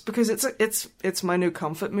 times because it's my new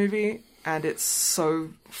comfort movie, and it's so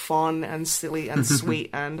fun and silly and sweet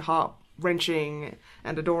and heart-wrenching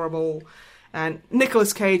and adorable. And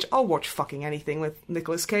Nicolas Cage, I'll watch fucking anything with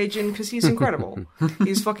Nicolas Cage in because he's incredible.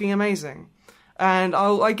 He's fucking amazing. And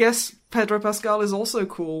I guess Pedro Pascal is also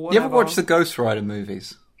cool. Whatever. You ever watch the Ghost Rider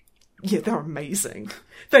movies? Yeah, they're amazing.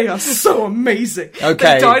 They are so amazing.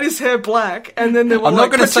 Okay. They dyed his hair black, and then they were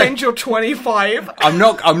like, pretend you're 25. I'm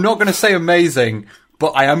not going to say amazing,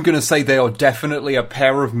 but I am going to say they are definitely a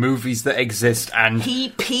pair of movies that exist, and... He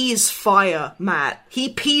pees fire, Matt. He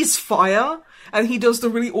pees fire, and he does the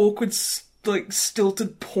really awkward, like,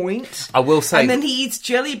 stilted point. I will say... And then he eats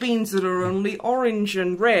jelly beans that are only orange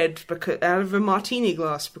and red out of a martini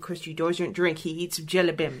glass because he doesn't drink. He eats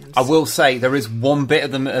jelly beans. I will say, there is one bit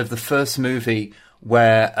of the first movie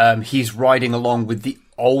where he's riding along with the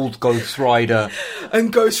old Ghost Rider.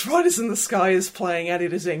 And Ghost Riders in the Sky is playing, and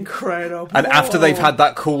it is incredible. And after they've had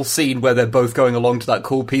that cool scene where they're both going along to that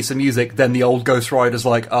cool piece of music, then the old Ghost Rider's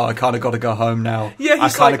like, oh, I kind of got to go home now. Yeah,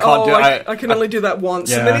 he's I can only do that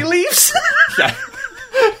once, and then he leaves. Yeah.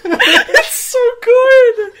 It's so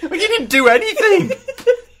good. He didn't do anything.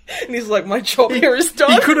 And he's like, my job here is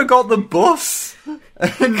done. He could have got the bus.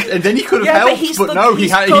 And then he could have helped, he's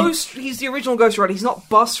the original Ghost Rider. He's not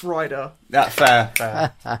Bus Rider. That's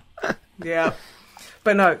fair. Yeah.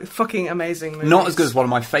 But no, fucking amazing movies. Not as good as one of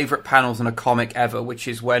my favourite panels in a comic ever, which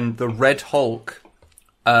is when the Red Hulk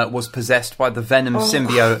was possessed by the Venom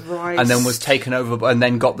symbiote, Christ. and then was taken over, and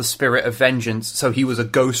then got the Spirit of Vengeance. So he was a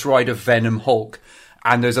Ghost Rider Venom Hulk.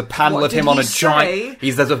 And there's a panel of him on a giant...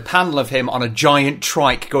 There's a panel of him on a giant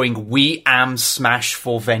trike going, "We am Smash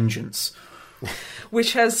for Vengeance."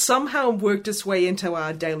 Which has somehow worked its way into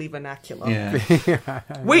our daily vernacular. Yeah.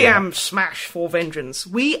 We am Smash for Vengeance.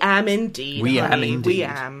 We am indeed. We honey. am indeed. We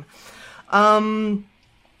am.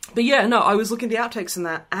 But yeah, no, I was looking at the outtakes in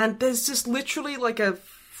that, and there's just literally like a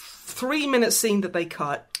 3-minute scene that they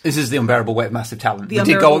cut. This is The Unbearable Weight of Massive Talent. We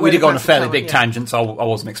did go on a fairly big tangent, so I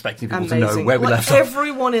wasn't expecting people to know where we left off.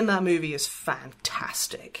 Everyone in that movie is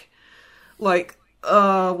fantastic. Like,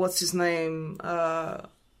 what's his name?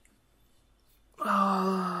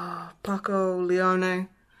 Paco Leone.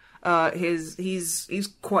 He's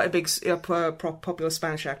quite a big popular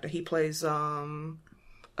Spanish actor. He plays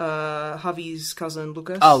Javi's cousin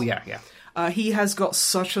Lucas. Oh yeah. He has got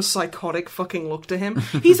such a psychotic fucking look to him.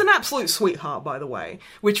 He's an absolute sweetheart, by the way,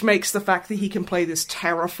 which makes the fact that he can play this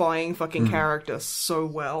terrifying fucking character so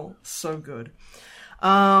well, so good.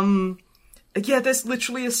 Yeah, there's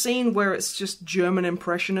literally a scene where it's just German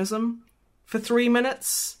Impressionism for 3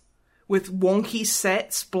 minutes with wonky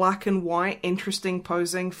sets, black and white, interesting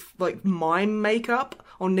posing, like mime makeup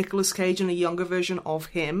on Nicolas Cage and a younger version of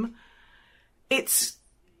him. It's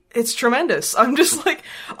tremendous. I'm just like,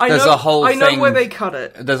 I know where they cut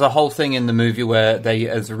it. There's a whole thing in the movie where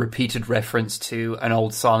there's a repeated reference to an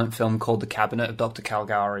old silent film called The Cabinet of Dr.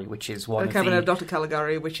 Caligari, which is one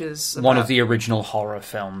of the original horror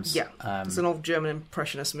films. Yeah, it's an old German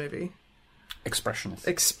Impressionist movie.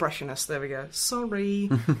 Expressionist, there we go. Sorry.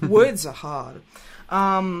 Words are hard.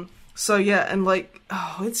 So yeah, and like,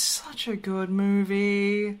 it's such a good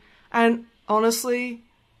movie. And honestly,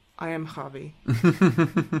 I am Javi.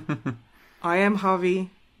 I am Javi.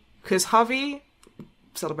 Because Javi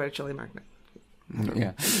celebrated Chilean magnet.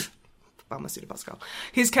 Yeah. Balmaceda Pascal.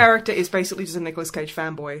 His character is basically just a Nicolas Cage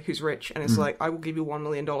fanboy who's rich, and it's like, I will give you $1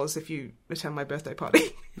 million if you attend my birthday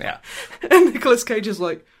party. Yeah. And Nicolas Cage is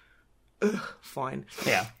like, ugh, fine.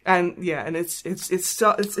 Yeah. And yeah, and it's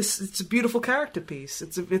a beautiful character piece.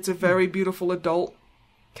 It's a very beautiful adult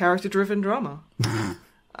character-driven drama.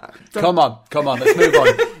 Come on, let's move on.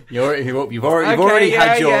 You've already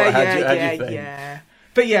had your thing. Yeah.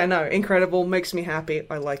 But yeah, no, incredible. Makes me happy.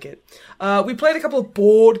 I like it. We played a couple of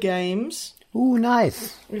board games. Ooh,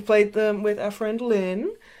 nice. We played them with our friend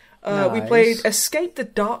Lynn. Nice. We played Escape the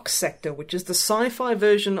Dark Sector, which is the sci-fi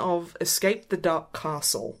version of Escape the Dark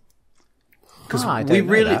Castle. Because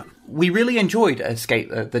we really enjoyed Escape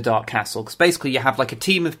the Dark Castle. Because basically you have like a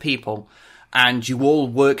team of people, and you all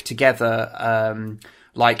work together,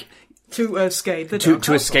 to escape the dark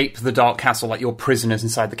castle. Escape the dark castle, like you're prisoners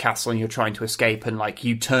inside the castle and you're trying to escape, and like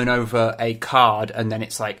you turn over a card and then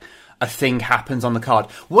it's like a thing happens on the card.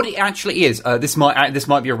 What it actually is, this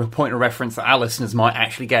might be a point of reference that our listeners might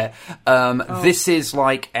actually get. This is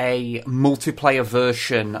like a multiplayer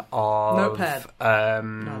version of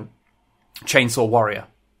Notepad. Chainsaw Warrior.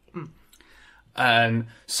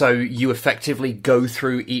 So you effectively go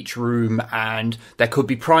through each room, and there could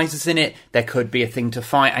be prizes in it, there could be a thing to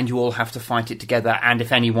fight, and you all have to fight it together, and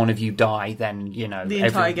if any one of you die, then, the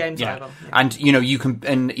entire game's over. Yeah. And, you can,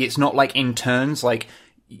 and it's not like in turns, like,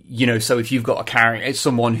 so if you've got a character, it's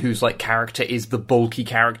someone whose like character is the bulky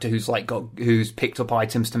character who's picked up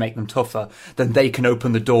items to make them tougher, then they can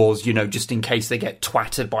open the doors, just in case they get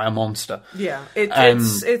twatted by a monster. Yeah,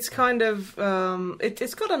 it's kind of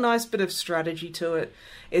it's got a nice bit of strategy to it.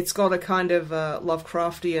 It's got a kind of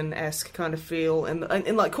Lovecraftian-esque kind of feel, and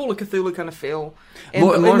like Call of Cthulhu kind of feel, in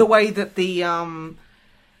the way that the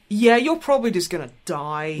yeah, you're probably just gonna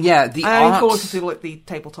die. Yeah, Call of Cthulhu, like the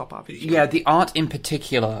tabletop RPG. Yeah, the art in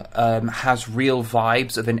particular has real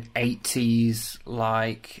vibes of an 80s,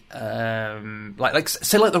 like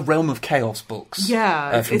the Realm of Chaos books.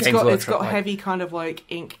 Yeah, it's got heavy kind of like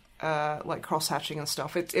ink, like cross hatching and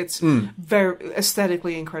stuff. It's very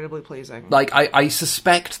aesthetically incredibly pleasing. Like I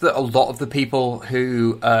suspect that a lot of the people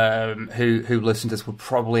who listen to this would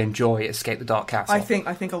probably enjoy Escape the Dark Castle. I think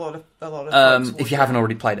a lot of folks if you haven't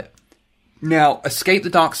already played it. Now, Escape the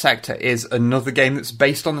Dark Sector is another game that's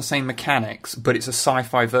based on the same mechanics, but it's a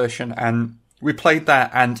sci-fi version, and we played that,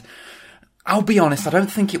 and I'll be honest, I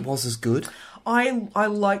don't think it was as good.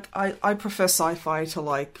 I prefer sci-fi to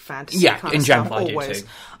like fantasy. Yeah, kind in of general, stuff, I do always. too.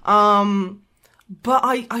 But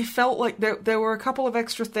I felt like there were a couple of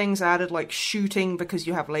extra things added, like shooting because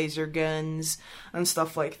you have laser guns and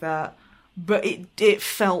stuff like that. But it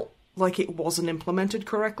felt like it wasn't implemented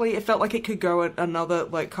correctly. It felt like it could go at another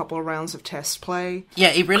like couple of rounds of test play. Yeah,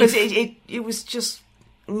 it really because it was just.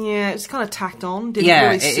 Yeah, it's kind of tacked on.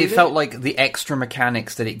 It felt like the extra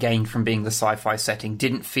mechanics that it gained from being the sci-fi setting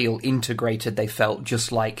didn't feel integrated. They felt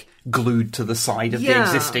just like glued to the side of the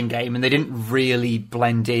existing game, and they didn't really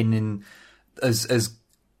blend in as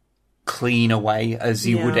clean a way as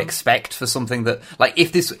you would expect for something that, like,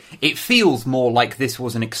 it feels more like this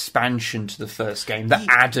was an expansion to the first game that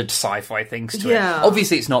added sci-fi things to it.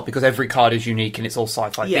 Obviously it's not, because every card is unique and it's all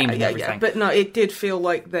sci-fi themed and everything. But no, it did feel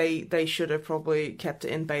like they should have probably kept it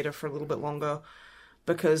in beta for a little bit longer,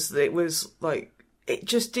 because it was like, it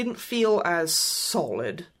just didn't feel as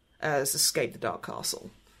solid as Escape the Dark Castle.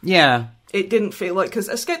 Yeah. It didn't feel like, because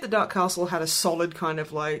Escape the Dark Castle had a solid kind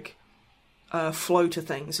of like flow to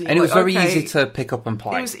things, and it was very easy to pick up and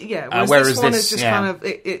play. Whereas this one is just kind of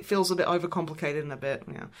it feels a bit overcomplicated in a bit.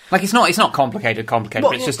 Yeah, like it's not complicated,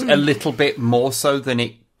 but it's just a little bit more so than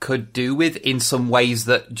it could do with in some ways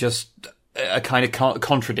that just are kind of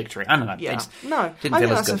contradictory. I don't know. Yeah, I think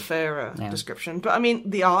that's a fair description. But I mean,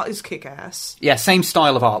 the art is kick-ass. Yeah, same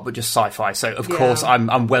style of art, but just sci-fi. So of course,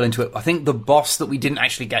 I'm well into it. I think the boss that we didn't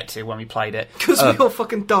actually get to when we played it, because we all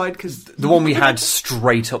fucking died. Because the one we had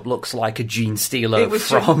straight up looks like a Gene Stealer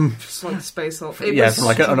from just like Space Hulk. From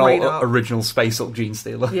like an original Space Hulk Gene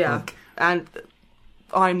Stealer. Yeah, and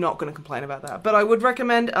I'm not going to complain about that. But I would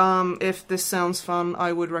recommend, if this sounds fun,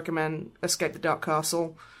 I would recommend Escape the Dark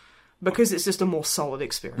Castle, because it's just a more solid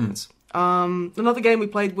experience. Another game we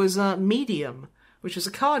played was Medium, which was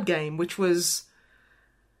a card game, which is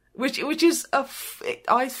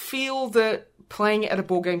I feel that playing it at a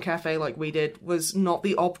board game cafe like we did was not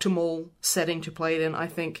the optimal setting to play it in. I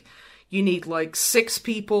think you need like 6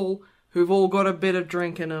 people who've all got a bit of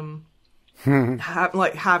drink in them,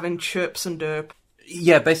 having chips and derp.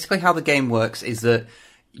 Yeah, basically how the game works is that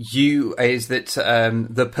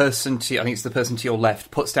the person I think it's the person to your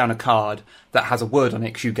left puts down a card that has a word on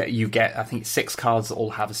it, because you get I think 6 cards that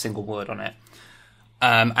all have a single word on it.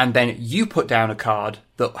 And then you put down a card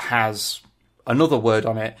that has another word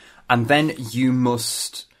on it, and then you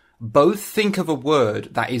must both think of a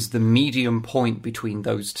word that is the medium point between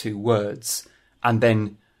those two words, and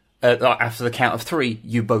then after the count of 3,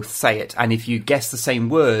 you both say it. And if you guess the same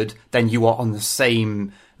word, then you are on the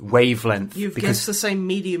same wavelength. You've guessed the same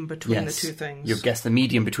medium between the two things. You've guessed the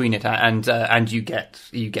medium between it, and you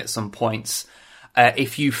get some points.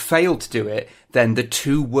 If you fail to do it, then the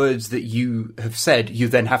 2 words that you have said, you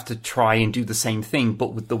then have to try and do the same thing,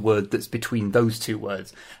 but with the word that's between those 2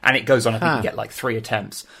 words. And it goes on, I think you get like 3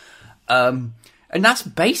 attempts. And that's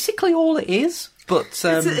basically all it is. But it's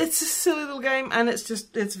a silly little game, and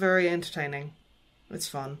it's very entertaining. It's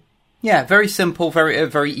fun. Yeah, very simple,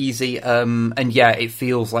 very easy. And yeah, it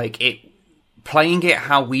feels like playing it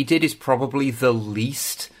how we did is probably the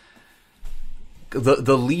least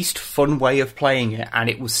fun way of playing it, and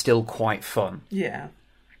it was still quite fun. Yeah.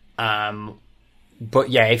 But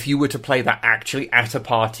yeah, if you were to play that actually at a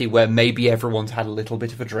party where maybe everyone's had a little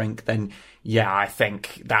bit of a drink, then yeah, I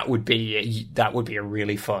think that would be a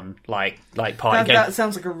really fun like party game. That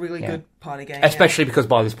sounds like a really good party game. Especially because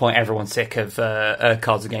by this point everyone's sick of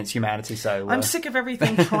Cards Against Humanity. So I'm sick of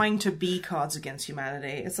everything trying to be Cards Against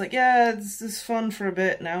Humanity. It's like, yeah, it's fun for a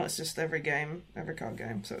bit. Now it's just every card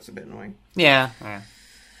game, so it's a bit annoying. Yeah.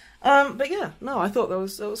 But yeah, no, I thought that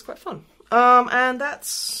was quite fun. And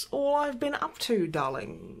that's all I've been up to,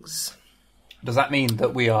 darlings. Does that mean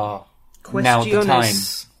that we are now at the time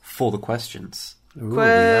for the questions? Ooh,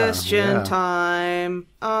 Question time.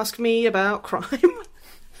 Ask me about crime.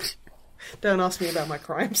 Don't ask me about my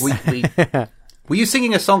crimes. Were you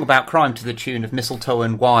singing a song about crime to the tune of Mistletoe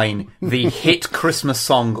and Wine, the hit Christmas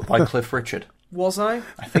song by Cliff Richard? Was I?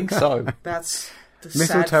 I think so. That's...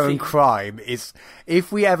 Mistletoe and crime is,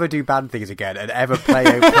 if we ever do bad things again and ever play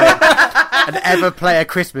a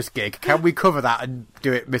Christmas gig, can we cover that and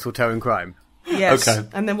do it mistletoe and crime? Yes. Okay.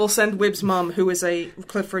 And then we'll send Wib's mum, who is a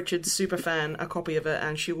Cliff Richard super fan, a copy of it,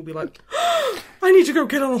 and she will be like, I need to go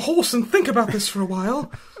get on a horse and think about this for a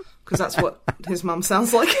while. Because that's what his mum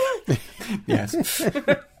sounds like. Yes.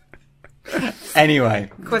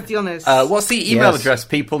 Anyway. Questiones. What's the email address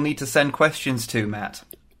people need to send questions to, Matt?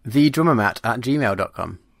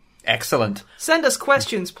 thedrummermat@gmail.com. Excellent. Send us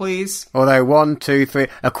questions, please. Although 1, 2, 3,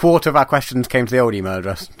 a quarter of our questions came to the old email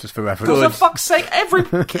address, just for reference. For fuck's sake,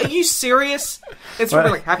 are you serious? It's really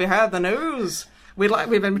like, have you heard the news? We've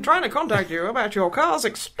been trying to contact you about your car's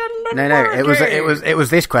extended warranty. It was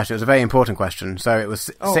this question. It was a very important question. So it was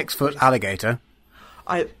 6-foot alligator.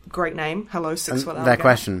 Great name. Hello, 6-foot alligator. Their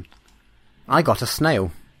question. I got a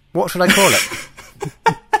snail. What should I call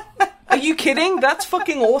it? Are you kidding? That's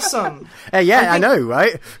fucking awesome. I know,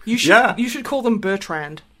 right? You should call them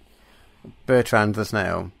Bertrand. Bertrand the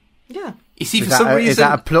snail. Yeah. You see, for some reason... Is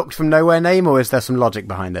that a plucked from nowhere name, or is there some logic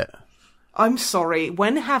behind it? I'm sorry.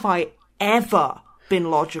 When have I ever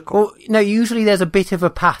been logical? Well, no, usually there's a bit of a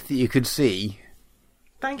path that you could see.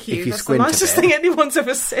 Thank you. That's the nicest thing anyone's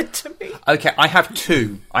ever said to me. Okay, I have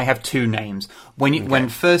two names. When you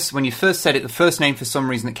first said it, the first name for some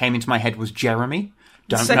reason that came into my head was Jeremy.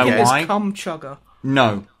 Don't know why. Second is Cum Chugger.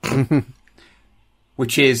 No.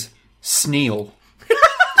 Which is Sneal.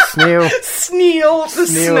 Sneal the snail.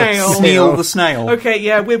 Sneal the snail. Okay,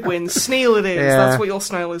 yeah, Wib wins. Sneal it is. Yeah. That's what your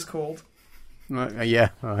snail is called. Yeah,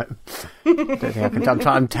 all right. Don't think I can.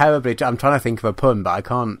 I'm trying to think of a pun, but I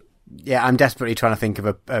can't. Yeah, I'm desperately trying to think of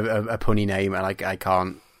a punny name, and I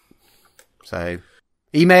can't. So,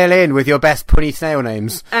 email in with your best punny snail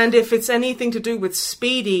names. And if it's anything to do with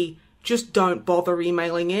Speedy, just don't bother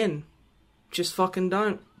emailing in. Just fucking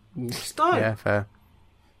don't. Just don't. Yeah, fair.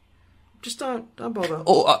 Just don't bother.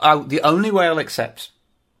 Or the only way I'll accept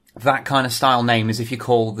that kind of style name is if you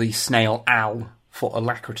call the snail Al for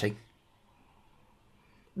alacrity.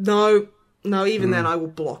 No, even then I will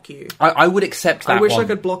block you. I would accept that one. I wish I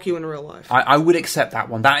could block you in real life. I would accept that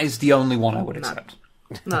one. That is the only one I would accept.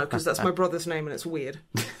 No, because that's my brother's name and it's weird.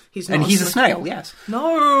 He's and he's a snail, yes.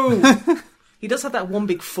 No! He does have that one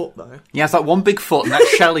big foot, though. He has that one big foot and that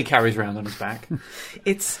shell he carries around on his back.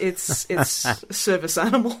 It's a service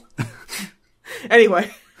animal.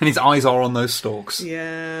 Anyway. And his eyes are on those stalks.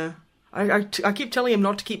 Yeah. I keep telling him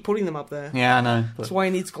not to keep putting them up there. Yeah, I know. That's why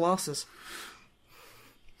he needs glasses.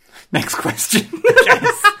 Next question.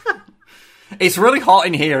 Yes. It's really hot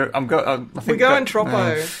in here. We're going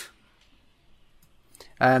Troppo.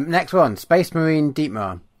 Next one, Space Marine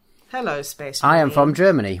Deepmar. Hello, Space I am Marine. from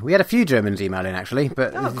Germany. We had a few Germans email in, actually,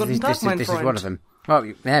 but this is one of them.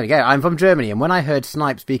 Well, there we go. I'm from Germany, and when I heard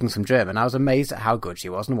Snipe speaking some German, I was amazed at how good she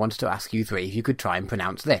was and wanted to ask you three if you could try and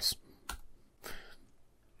pronounce this.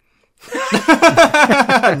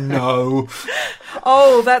 No.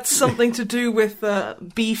 Oh, that's something to do with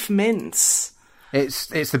beef mince. It's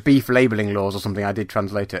the beef labelling laws or something. I did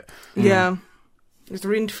translate it. Yeah. It's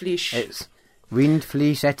Rindfleisch. It's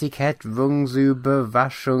Rindfleischetikett,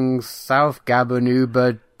 Rungsüberwaschungsaufgaben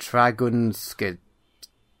über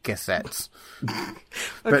Tragungsgesetz.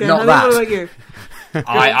 But Okay, not honey, that. what about you?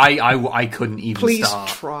 I couldn't even Please start.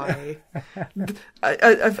 try.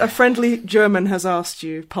 A friendly German has asked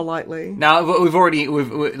you politely. Now we've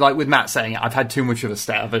like with Matt saying it. I've had too much of a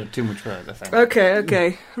step. I've had too much of a thing.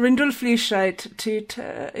 Okay. Rindelfleischheit tut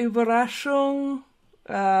Überraschung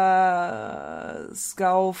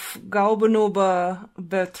Gaubenober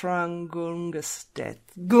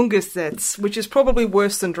Betragungsgesetz, which is probably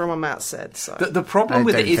worse than Drummer Matt said. So The problem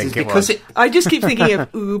with it is because I just keep thinking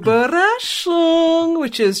of Überraschung,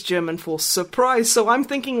 which is German for surprise. So I'm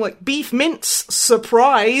thinking like beef mince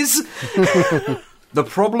surprise. the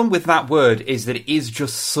problem with that word is that it is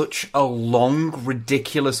just such a long,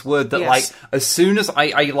 ridiculous word that, Yes. like, as soon as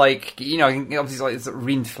I like, you know, obviously, like, it's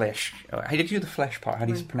Rindfleisch. How did you do the flesh part? How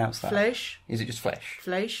do you pronounce that? Fleisch. Is it just flesh?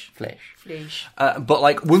 Fleisch. Flesh. Fleisch. But,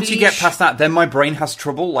 like, once you get Fleisch. past that, then my brain has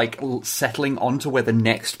trouble, like, settling onto where the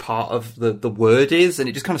next part of the word is, and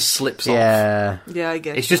it just kind of slips off. Yeah. Yeah, I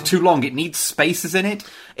get It's just too long. It needs spaces in it.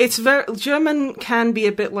 It's German can be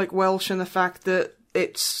a bit like Welsh in the fact that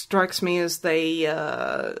it strikes me as there's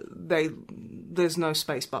no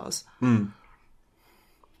space bars.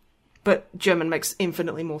 But German makes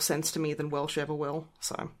infinitely more sense to me than Welsh ever will.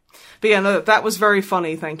 So, but yeah, no, that was very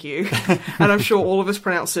funny. Thank you, and I'm sure all of us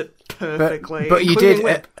pronounced it perfectly. But you including did,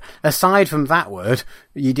 Whip. aside from that word,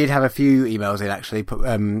 you did have a few emails in actually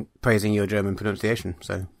praising your German pronunciation.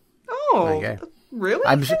 So Oh, there you go. really?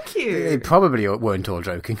 I'm Thank you. They probably weren't all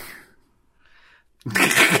joking.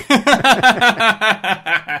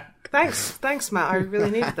 Thanks, Matt. I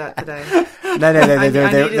really needed that today. No, I needed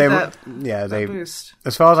they that they boost.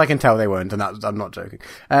 as far as I can tell, they weren't, and I'm not joking.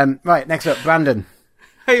 Right, next up, Brandon.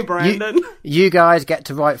 Hey, Brandon. You guys get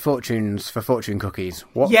to write fortunes for fortune cookies.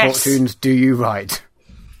 What Yes. fortunes do you write?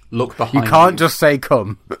 Look You behind can't just say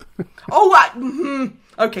come.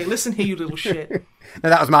 Okay, listen here, you little shit. No,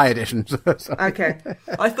 that was my addition. So- Okay.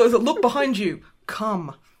 I thought it was, look behind you.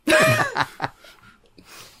 Come.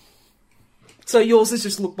 So yours is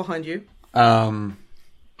just look behind you.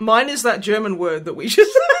 Mine is that German word that we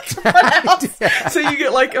just pronounced. So you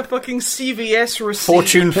get like a fucking CVS receipt.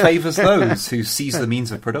 Fortune favours those who seize the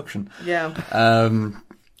means of production. Yeah.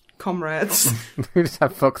 Comrades. We just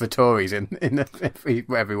have fuck the Tories in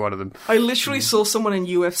every one of them. I literally saw someone in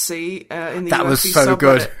UFC in the That UFC was so subreddit.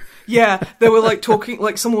 good. Yeah, they were like talking,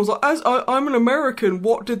 like someone was like, I'm an American,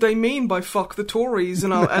 what did they mean by fuck the Tories?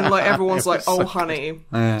 And like everyone's like, oh honey.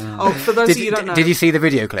 Oh, for those of you who don't know. Did you see the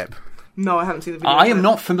video clip? No, I haven't seen the video. I am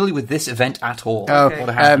not familiar with this event at all. Okay. What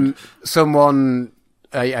happened? Someone,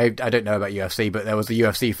 I don't know about UFC, but there was a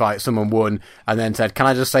UFC fight, someone won, and then said, can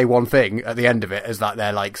I just say one thing at the end of it, as that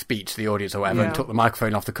their like speech to the audience or whatever, Yeah. and took the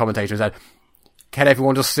microphone off the commentator and said, can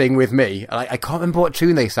everyone just sing with me? And I can't remember what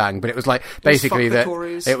tune they sang, but it was like basically Fuck the that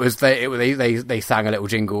Tories. it was they sang a little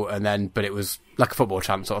jingle and then, but it was like a football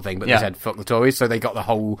chant sort of thing. But Yeah. they said "fuck the Tories," so they got the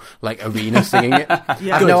whole like arena singing it.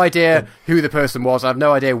 Yeah. I have no idea who the person was. I have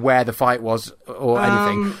no idea where the fight was or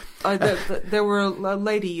anything. There were a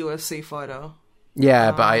lady UFC fighter.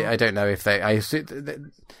 Yeah, but I don't know if they. I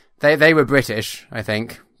assume they were British, I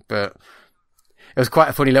think, but. It was quite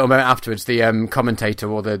a funny little moment afterwards. The commentator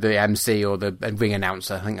or the MC or the ring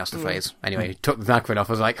announcer, I think that's the phrase. Anyway, took the microphone off.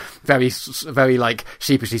 I was like very like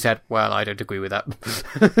sheepishly said, "Well, I don't agree with that."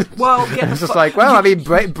 Well, It's just like, well, I mean,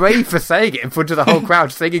 brave for saying it in front of the whole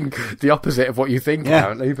crowd, singing the opposite of what you think,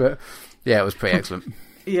 apparently. But yeah, it was pretty excellent.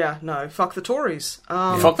 Yeah, no, fuck the Tories.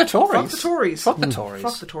 Fuck the Tories. Fuck the Tories. Fuck the Tories.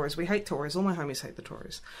 Fuck the Tories. We hate Tories. All my homies hate the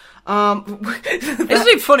Tories. Isn't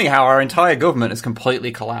it funny how our entire government has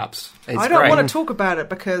completely collapsed? It's I don't great. want to talk about it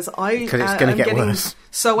because it's gonna I'm get getting worse.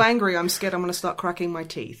 so angry. I'm scared I'm going to start cracking my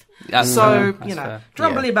teeth. That's So fair. That's you know, fair.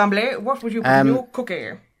 drumbly bumbly. What would you put in your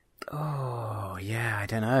cookie? Oh yeah, I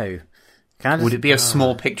don't know. Can I just, Would it be a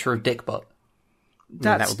small picture of dick butt?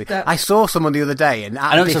 that would be. I saw someone the other day, and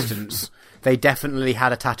at know a it's a- distance, they definitely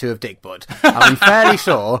had a tattoo of dick butt. I'm fairly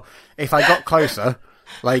sure if I got closer,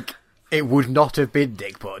 like it would not have been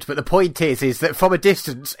dick butt. But the point is that from a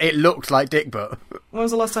distance, it looked like dick butt. When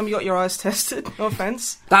was the last time you got your eyes tested? No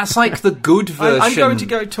offence. That's like the good version. I'm going to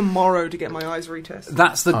go tomorrow to get my eyes retested.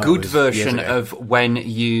 That's the good version of when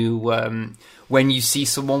you see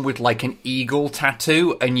someone with like an eagle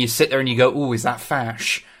tattoo and you sit there and you go, "Ooh, is that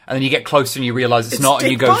fash?" And then you get closer and you realise it's not,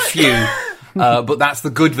 and you go, "Phew." But that's the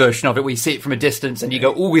good version of it, where you see it from a distance and you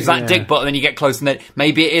go, "Ooh, is that dick butt?" And then you get close and then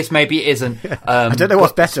maybe it is, maybe it isn't. I don't know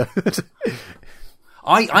what's better.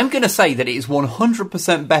 I'm going to say that it is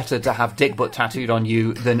 100% better to have dick butt tattooed on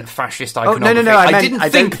you than fascist iconography. Oh, no, I didn't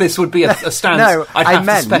think this would be a stance I'd have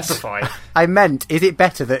to specify. I meant, is it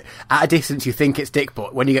better that at a distance you think it's dick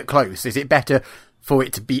butt, when you get close, is it better for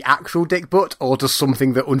it to be actual dick butt, or just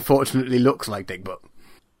something that unfortunately looks like dick butt?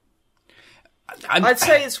 I'd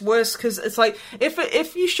say it's worse, because it's like,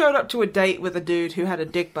 if you showed up to a date with a dude who had a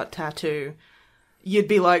dick butt tattoo, you'd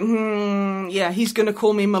be like, yeah, he's gonna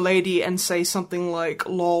call me milady and say something like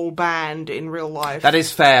lol banned in real life. That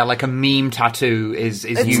is fair. Like a meme tattoo is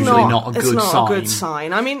usually not a good sign. It's not a good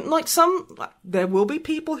sign. I mean, like there will be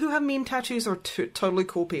people who have meme tattoos or totally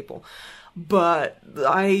cool people. But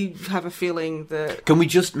I have a feeling that... Can we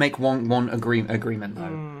just make one agreement,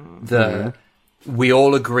 though? We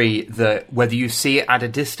all agree that whether you see it at a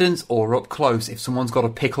distance or up close, if someone's got a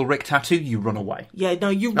pickle Rick tattoo, you run away. Yeah, no,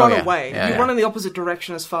 you run away. You run in the opposite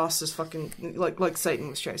direction as fast as fucking... Like Satan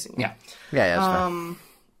was chasing you. Yeah. Yeah, that's fair.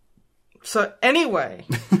 So, anyway,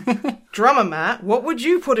 Drummer Matt, what would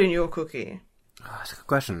you put in your cookie? Oh, that's a good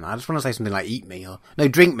question. I just want to say something like eat me, or... No,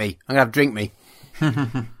 drink me. I'm going to have drink me.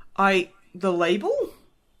 The label?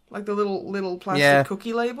 Like the little plastic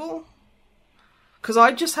cookie label? Because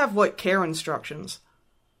I just have, like, care instructions.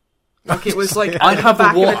 Like, it was, like, I'd have the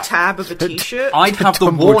back of a tab of a t-shirt. I'd have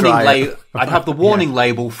the warning label. I'd have the warning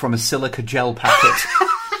label from a silica gel packet.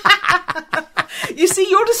 You see,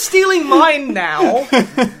 you're just stealing mine now.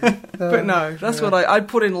 But no, that's what I'd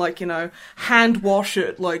put in, like, hand wash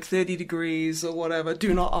at, like, 30 degrees or whatever.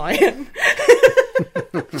 Do not iron.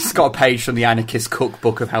 It's got a page from the Anarchist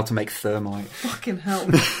Cookbook of how to make thermite. Fucking hell.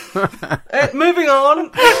 Moving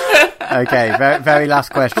on. Okay, very last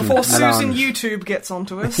question. Before Susan YouTube gets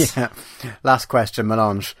onto us. Yeah. Last question,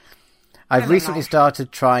 Melange. I've recently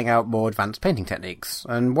started trying out more advanced painting techniques,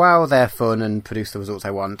 and while they're fun and produce the results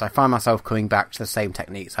I want, I find myself coming back to the same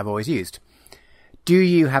techniques I've always used. Do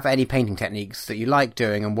you have any painting techniques that you like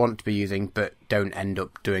doing and want to be using, but don't end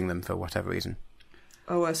up doing them for whatever reason?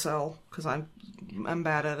 OSL, because I'm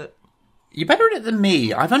bad at it. You're better at it than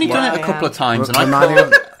me. I've only done it a couple of times, and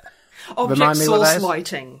object source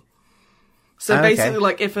lighting. So basically,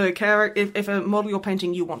 like, if a model you're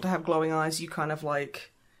painting, you want to have glowing eyes, you kind of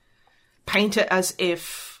like paint it as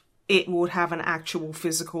if it would have an actual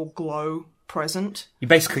physical glow present. You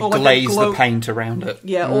basically glaze the paint around it.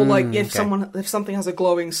 Yeah, or like if something has a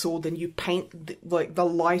glowing sword, then you paint the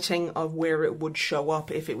lighting of where it would show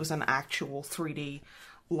up if it was an actual 3D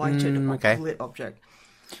lighted lit object.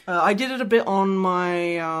 I did it a bit on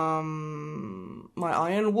my my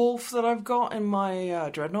Iron Wolf that I've got in my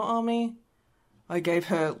Dreadnought army. I gave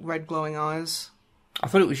her red glowing eyes. I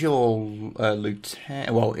thought it was your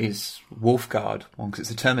lieutenant. Well, it's Wolfguard one, because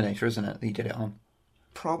it's a Terminator, isn't it? That you did it on.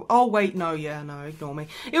 Oh wait, no, ignore me.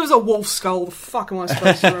 It was a wolf skull. The fuck am I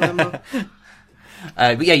supposed to remember?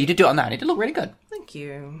 But yeah, you did do it on that, and it did look really good. Thank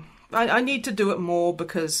you. I need to do it more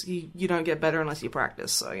because you don't get better unless you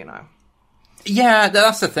practice. So Yeah,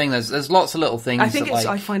 that's the thing. There's lots of little things. I think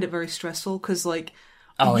I find it very stressful because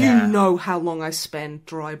know how long I spend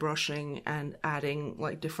dry brushing and adding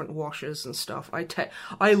like different washes and stuff.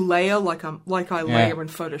 I layer like I layer in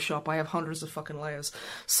Photoshop. I have hundreds of fucking layers.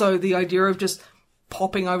 So the idea of just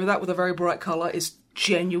popping over that with a very bright colour is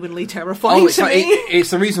genuinely terrifying to me.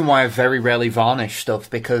 It's the reason why I very rarely varnish stuff,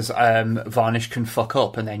 because varnish can fuck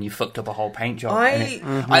up and then you fucked up a whole paint job.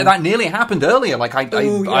 That nearly happened earlier. Like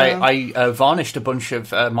I varnished a bunch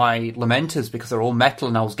of my Lamenters because they're all metal,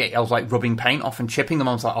 and I was like rubbing paint off and chipping them.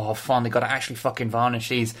 I was like, oh, finally got to actually fucking varnish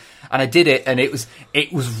these, and I did it, and it was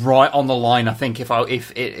right on the line. I think if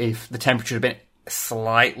the temperature had been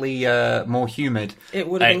slightly more humid, it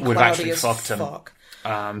would have been cloudy as fucked them. Fuck.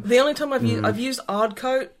 The only time I've used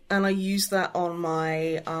Ardcoat, and I used that on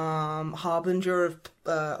my Harbinger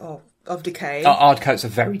of Decay. Ardcoat's a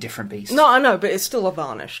very different beast. No, I know, but it's still a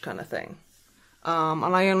varnish kind of thing.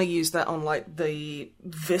 And I only used that on like the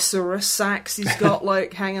Viscera sacks he's got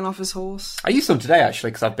like hanging off his horse. I used them today actually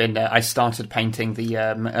because I started painting the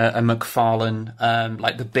a McFarlane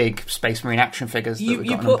like the big Space Marine action figures.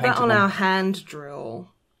 You put that on our hand drill.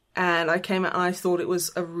 And I came out and I thought it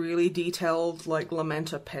was a really detailed, like,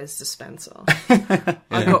 Lamenta Pez dispenser.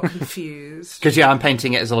 I got confused. Because, I'm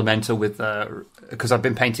painting it as a Lamenta with... Because I've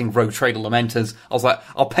been painting Rogue Trader Lamentas. I was like,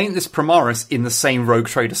 I'll paint this Primaris in the same Rogue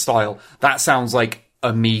Trader style. That sounds like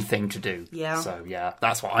a me thing to do. Yeah. So,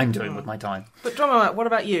 that's what I'm doing with my time. But, Drummer, what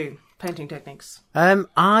about you? Painting techniques?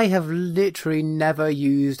 I have literally never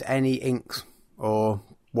used any inks or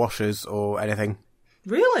washers or anything.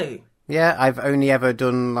 Really? Yeah, I've only ever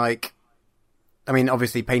done, like... I mean,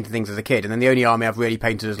 obviously painted things as a kid, and then the only army I've really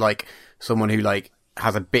painted is, like, someone who, like,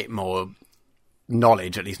 has a bit more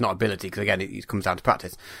knowledge, at least not ability, because, again, it comes down to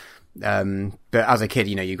practice. But as a kid,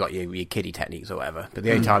 you got your kiddie techniques or whatever. But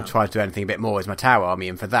the only time I've tried to do anything a bit more is my Tower army,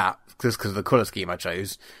 and for that, just because of the colour scheme I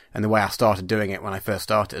chose, and the way I started doing it when I first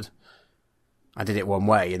started, I did it one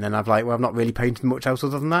way, and then I've not really painted much else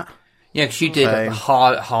other than that. Yeah, because you did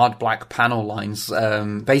hard black panel lines,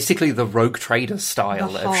 basically the Rogue Trader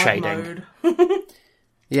style of shading.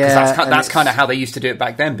 Yeah, that's kind of how they used to do it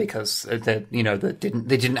back then, because they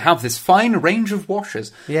didn't have this fine range of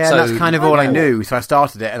washes. Yeah, so, that's kind of all I knew. So I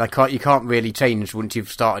started it, and you can't really change once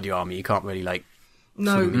you've started your army. You can't really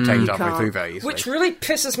change halfway through very easily. Which really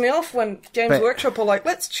pisses me off when Games Workshop are like,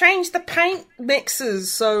 let's change the paint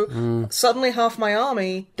mixes. So suddenly half my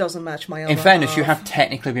army doesn't match my other In fairness, half. you have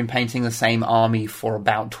technically been painting the same army for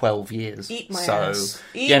about 12 years. Eat my ass.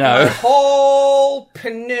 Eat my whole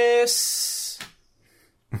penis.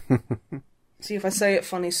 See, if I say it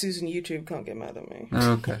funny, Susan YouTube can't get mad at me.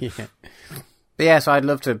 Okay. Yeah. So I'd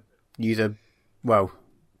love to use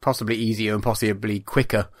possibly easier and possibly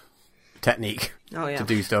quicker technique to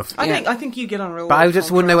do stuff. I think you get on real. But I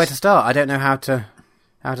just wouldn't know where to start. I don't know how to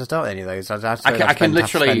start any of those. I can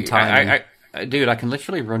literally, dude, I can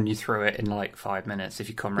literally run you through it in like 5 minutes if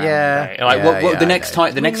you come around. Yeah. The next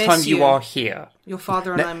time you are here, your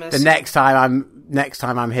father and I miss the next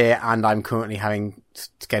time I'm here, and I'm currently having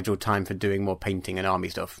scheduled time for doing more painting and army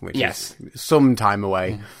stuff, which is some time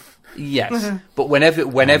away. Yes, but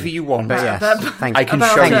whenever you want. But yes, thank you. I can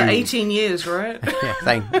show you 18 years, right? Yeah,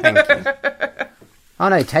 thank you. Oh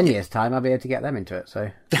no, 10 years time, I'll be able to get them into it.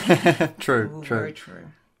 So true. Very true.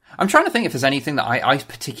 I'm trying to think if there's anything that I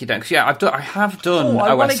particularly don't. Because I have done.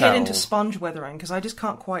 I want to OSL. get into sponge weathering because I just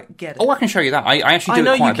can't quite get it. Oh, I can show you that. I actually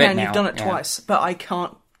do it quite a bit now. You've done it twice, but I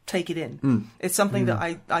can't take it in. It's something that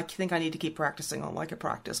I think I need to keep practicing on, like a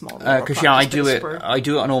practice model. Because I do it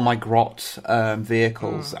on all my grot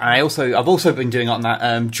vehicles, and I've also been doing it on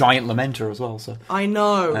that giant Lamenta as well. So I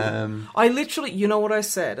know. I literally, you know what I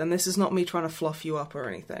said, and this is not me trying to fluff you up or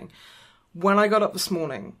anything. When I got up this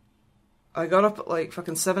morning, I got up at like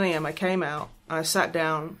fucking 7 a.m. I came out and I sat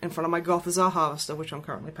down in front of my Gothazar Harvester, which I'm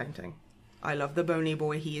currently painting. I love the bony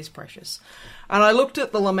boy, he is precious. And I looked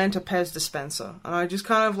at the Lamenta Pez dispenser, and I just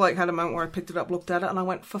kind of like had a moment where I picked it up, looked at it, and I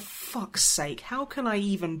went, for fuck's sake, how can I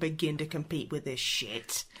even begin to compete with this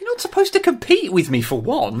shit? You're not supposed to compete with me, for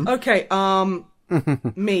one. Okay,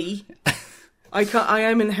 me. I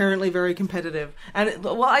am inherently very competitive. And,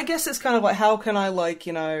 I guess it's kind of like, how can I,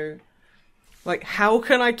 how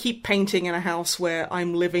can I keep painting in a house where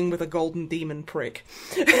I'm living with a golden demon prick?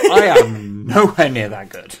 I am nowhere near that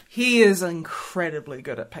good. He is incredibly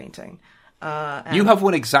good at painting. You have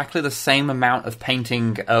won exactly the same amount of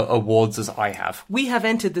painting awards as I have. We have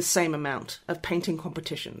entered the same amount of painting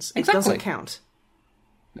competitions. It Exactly. doesn't count.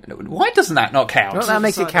 Why doesn't that not count? Well, that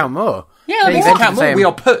makes it count more. Yeah, that makes it count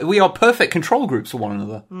more. We are perfect control groups for one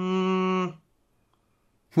another.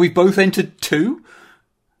 We've both entered 2.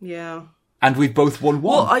 Yeah. And we've both won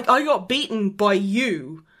 1. Well, I got beaten by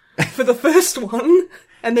you for the first one,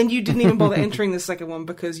 and then you didn't even bother entering the second one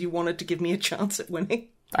because you wanted to give me a chance at winning.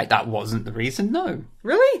 That wasn't the reason, no.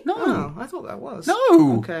 Really? No. Oh, I thought that was.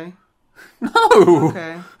 No. Okay. No.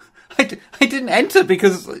 Okay. I didn't enter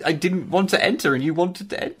because I didn't want to enter and you wanted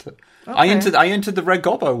to enter. Okay. I entered the Red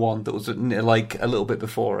Gobbo one that was like a little bit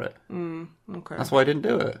before it. Okay. That's why I didn't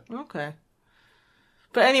do it. Okay.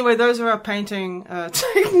 But anyway, those are our painting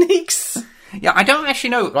techniques. Yeah, I don't actually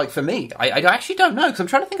know. Like for me, I actually don't know because I'm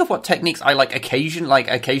trying to think of what techniques I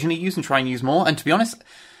occasionally use and try and use more. And to be honest,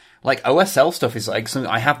 like OSL stuff is like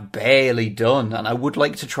something I have barely done, and I would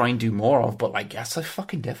like to try and do more of. But like, that's so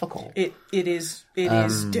fucking difficult. It is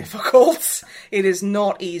difficult. It is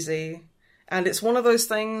not easy, and it's one of those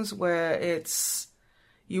things where it's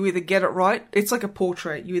you either get it right. It's like a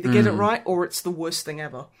portrait. You either get it right, or it's the worst thing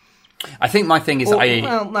ever. I think my thing is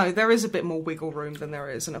well, no, there is a bit more wiggle room than there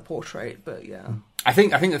is in a portrait, but yeah. I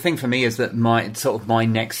think the thing for me is that my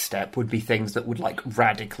next step would be things that would like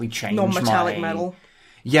radically change non-metallic metal.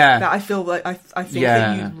 Yeah. That I feel like I think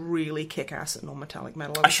that you really kick ass at non-metallic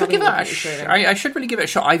metal. I should give that I should really give it a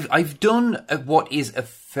shot. I've done what is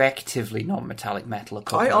effectively non-metallic metal a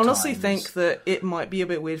couple of times. I honestly think that it might be a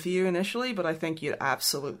bit weird for you initially, but I think you'd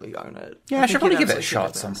absolutely own it. Yeah, I should probably give it a shot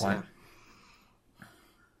at some point. Yeah.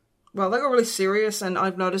 Well, that got really serious, and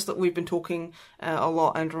I've noticed that we've been talking a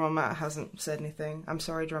lot, and Drummer Matt hasn't said anything. I'm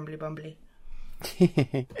sorry, Drumbly Bumbly.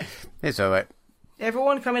 It's alright.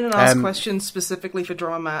 Everyone come in and ask questions specifically for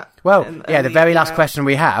Drummer Matt. Well, the very last question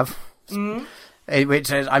we have, which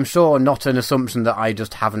is, I'm sure, not an assumption that I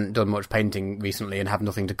just haven't done much painting recently and have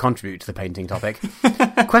nothing to contribute to the painting topic.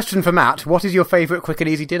 Question for Matt: what is your favourite quick and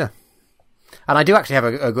easy dinner? And I do actually have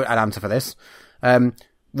an answer for this.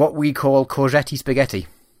 What we call courgette spaghetti.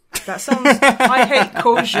 That sounds... I hate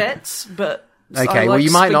courgettes, but okay, well,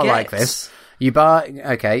 you might not like this. You buy...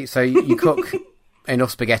 Okay, so you cook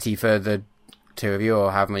enough spaghetti for the two of you,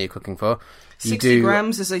 or however many you're cooking for. 60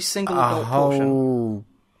 grams is a single adult portion. A whole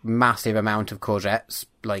massive amount of courgettes,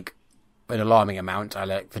 like an alarming amount. I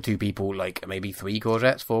like for two people, like maybe 4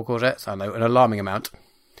 courgettes. I know, an alarming amount.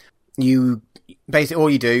 You basically all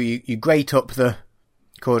you do, you grate up the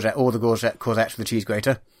courgette, all the courgettes with the cheese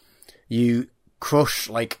grater. You crush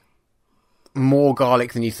like more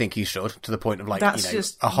garlic than you think you should, to the point of like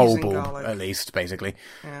just a whole bulb garlic. at least, basically.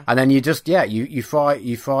 Yeah. And then you just you fry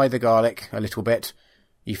the garlic a little bit.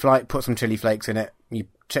 You put some chili flakes in it. You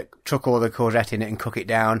chuck all the courgette in it and cook it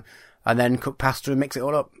down, and then cook pasta and mix it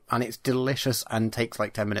all up, and it's delicious and takes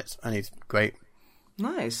like 10 minutes, and it's great.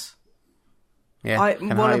 Nice. Yeah,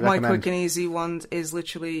 one of my quick and easy ones is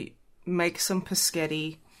literally make some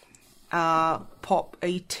paschetti, pop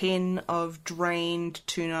a tin of drained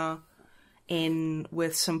tuna in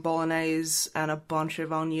with some bolognese and a bunch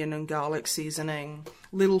of onion and garlic seasoning,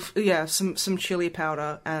 some chili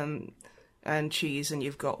powder and cheese, and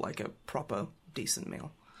you've got like a proper decent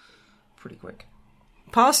meal. Pretty quick.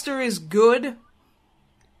 Pasta is good.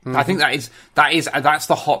 Mm-hmm. I think that's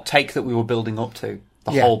the hot take that we were building up to.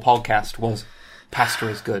 The whole podcast was pasta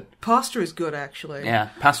is good. Pasta is good, actually. Yeah,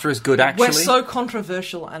 pasta is good, actually. We're so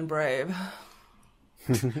controversial and brave.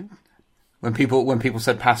 When people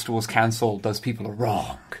said pasta was cancelled, those people are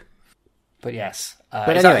wrong. But yes.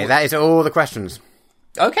 But anyway, that is all the questions.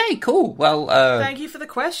 Okay, cool. Well, thank you for the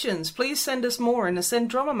questions. Please send us more and send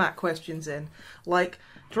Drummer Matt questions in. Like,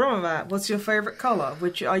 Drummer Matt, what's your favourite colour?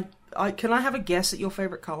 Which can I have a guess at your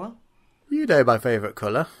favourite colour? You know my favourite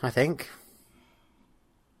colour, I think.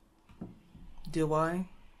 Do I?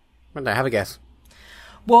 Well, no, have a guess.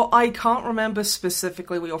 Well, I can't remember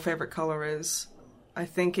specifically what your favourite colour is. I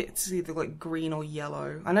think it's either like green or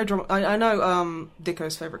yellow. I know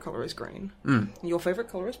Dicko's favourite colour is green. Mm. Your favourite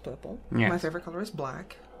colour is purple. Yes. My favourite colour is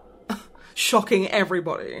black. Shocking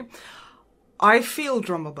everybody. I feel,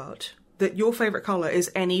 Drummer Butt, that your favourite colour is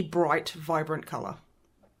any bright, vibrant colour.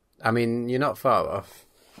 I mean, you're not far off.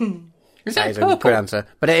 Is that purple? A good answer.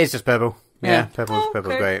 But it is just purple. Yeah, purple's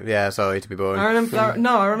okay. Great. Yeah, sorry to be boring. I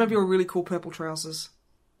remember your really cool purple trousers.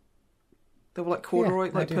 They were like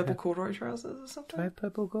corduroy, purple corduroy trousers or something. Do I have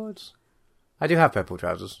purple cords? I do have purple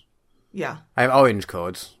trousers. Yeah. I have orange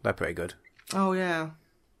cords. They're pretty good. Oh, yeah.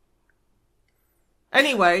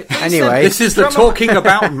 Anyway. This is the talking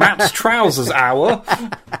about Matt's trousers hour.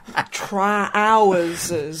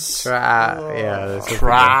 Trousers. Trousers.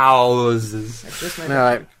 All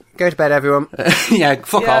right. Go to bed, everyone.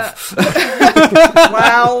 Fuck off.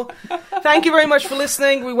 Wow. Thank you very much for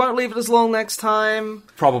listening. We won't leave it as long next time.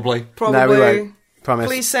 Probably. No, we won't. Promise.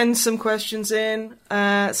 Please send some questions in.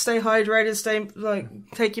 Stay hydrated.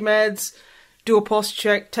 Take your meds. Do a post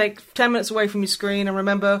check. Take 10 minutes away from your screen, and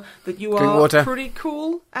remember that you are pretty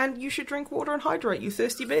cool, and you should drink water and hydrate. You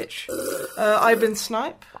thirsty bitch. I've been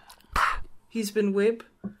Snipe. He's been Wib.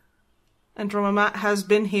 And Drummer Matt has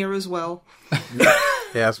been here as well.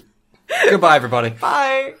 Yes. Goodbye, everybody.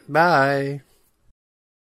 Bye. Bye.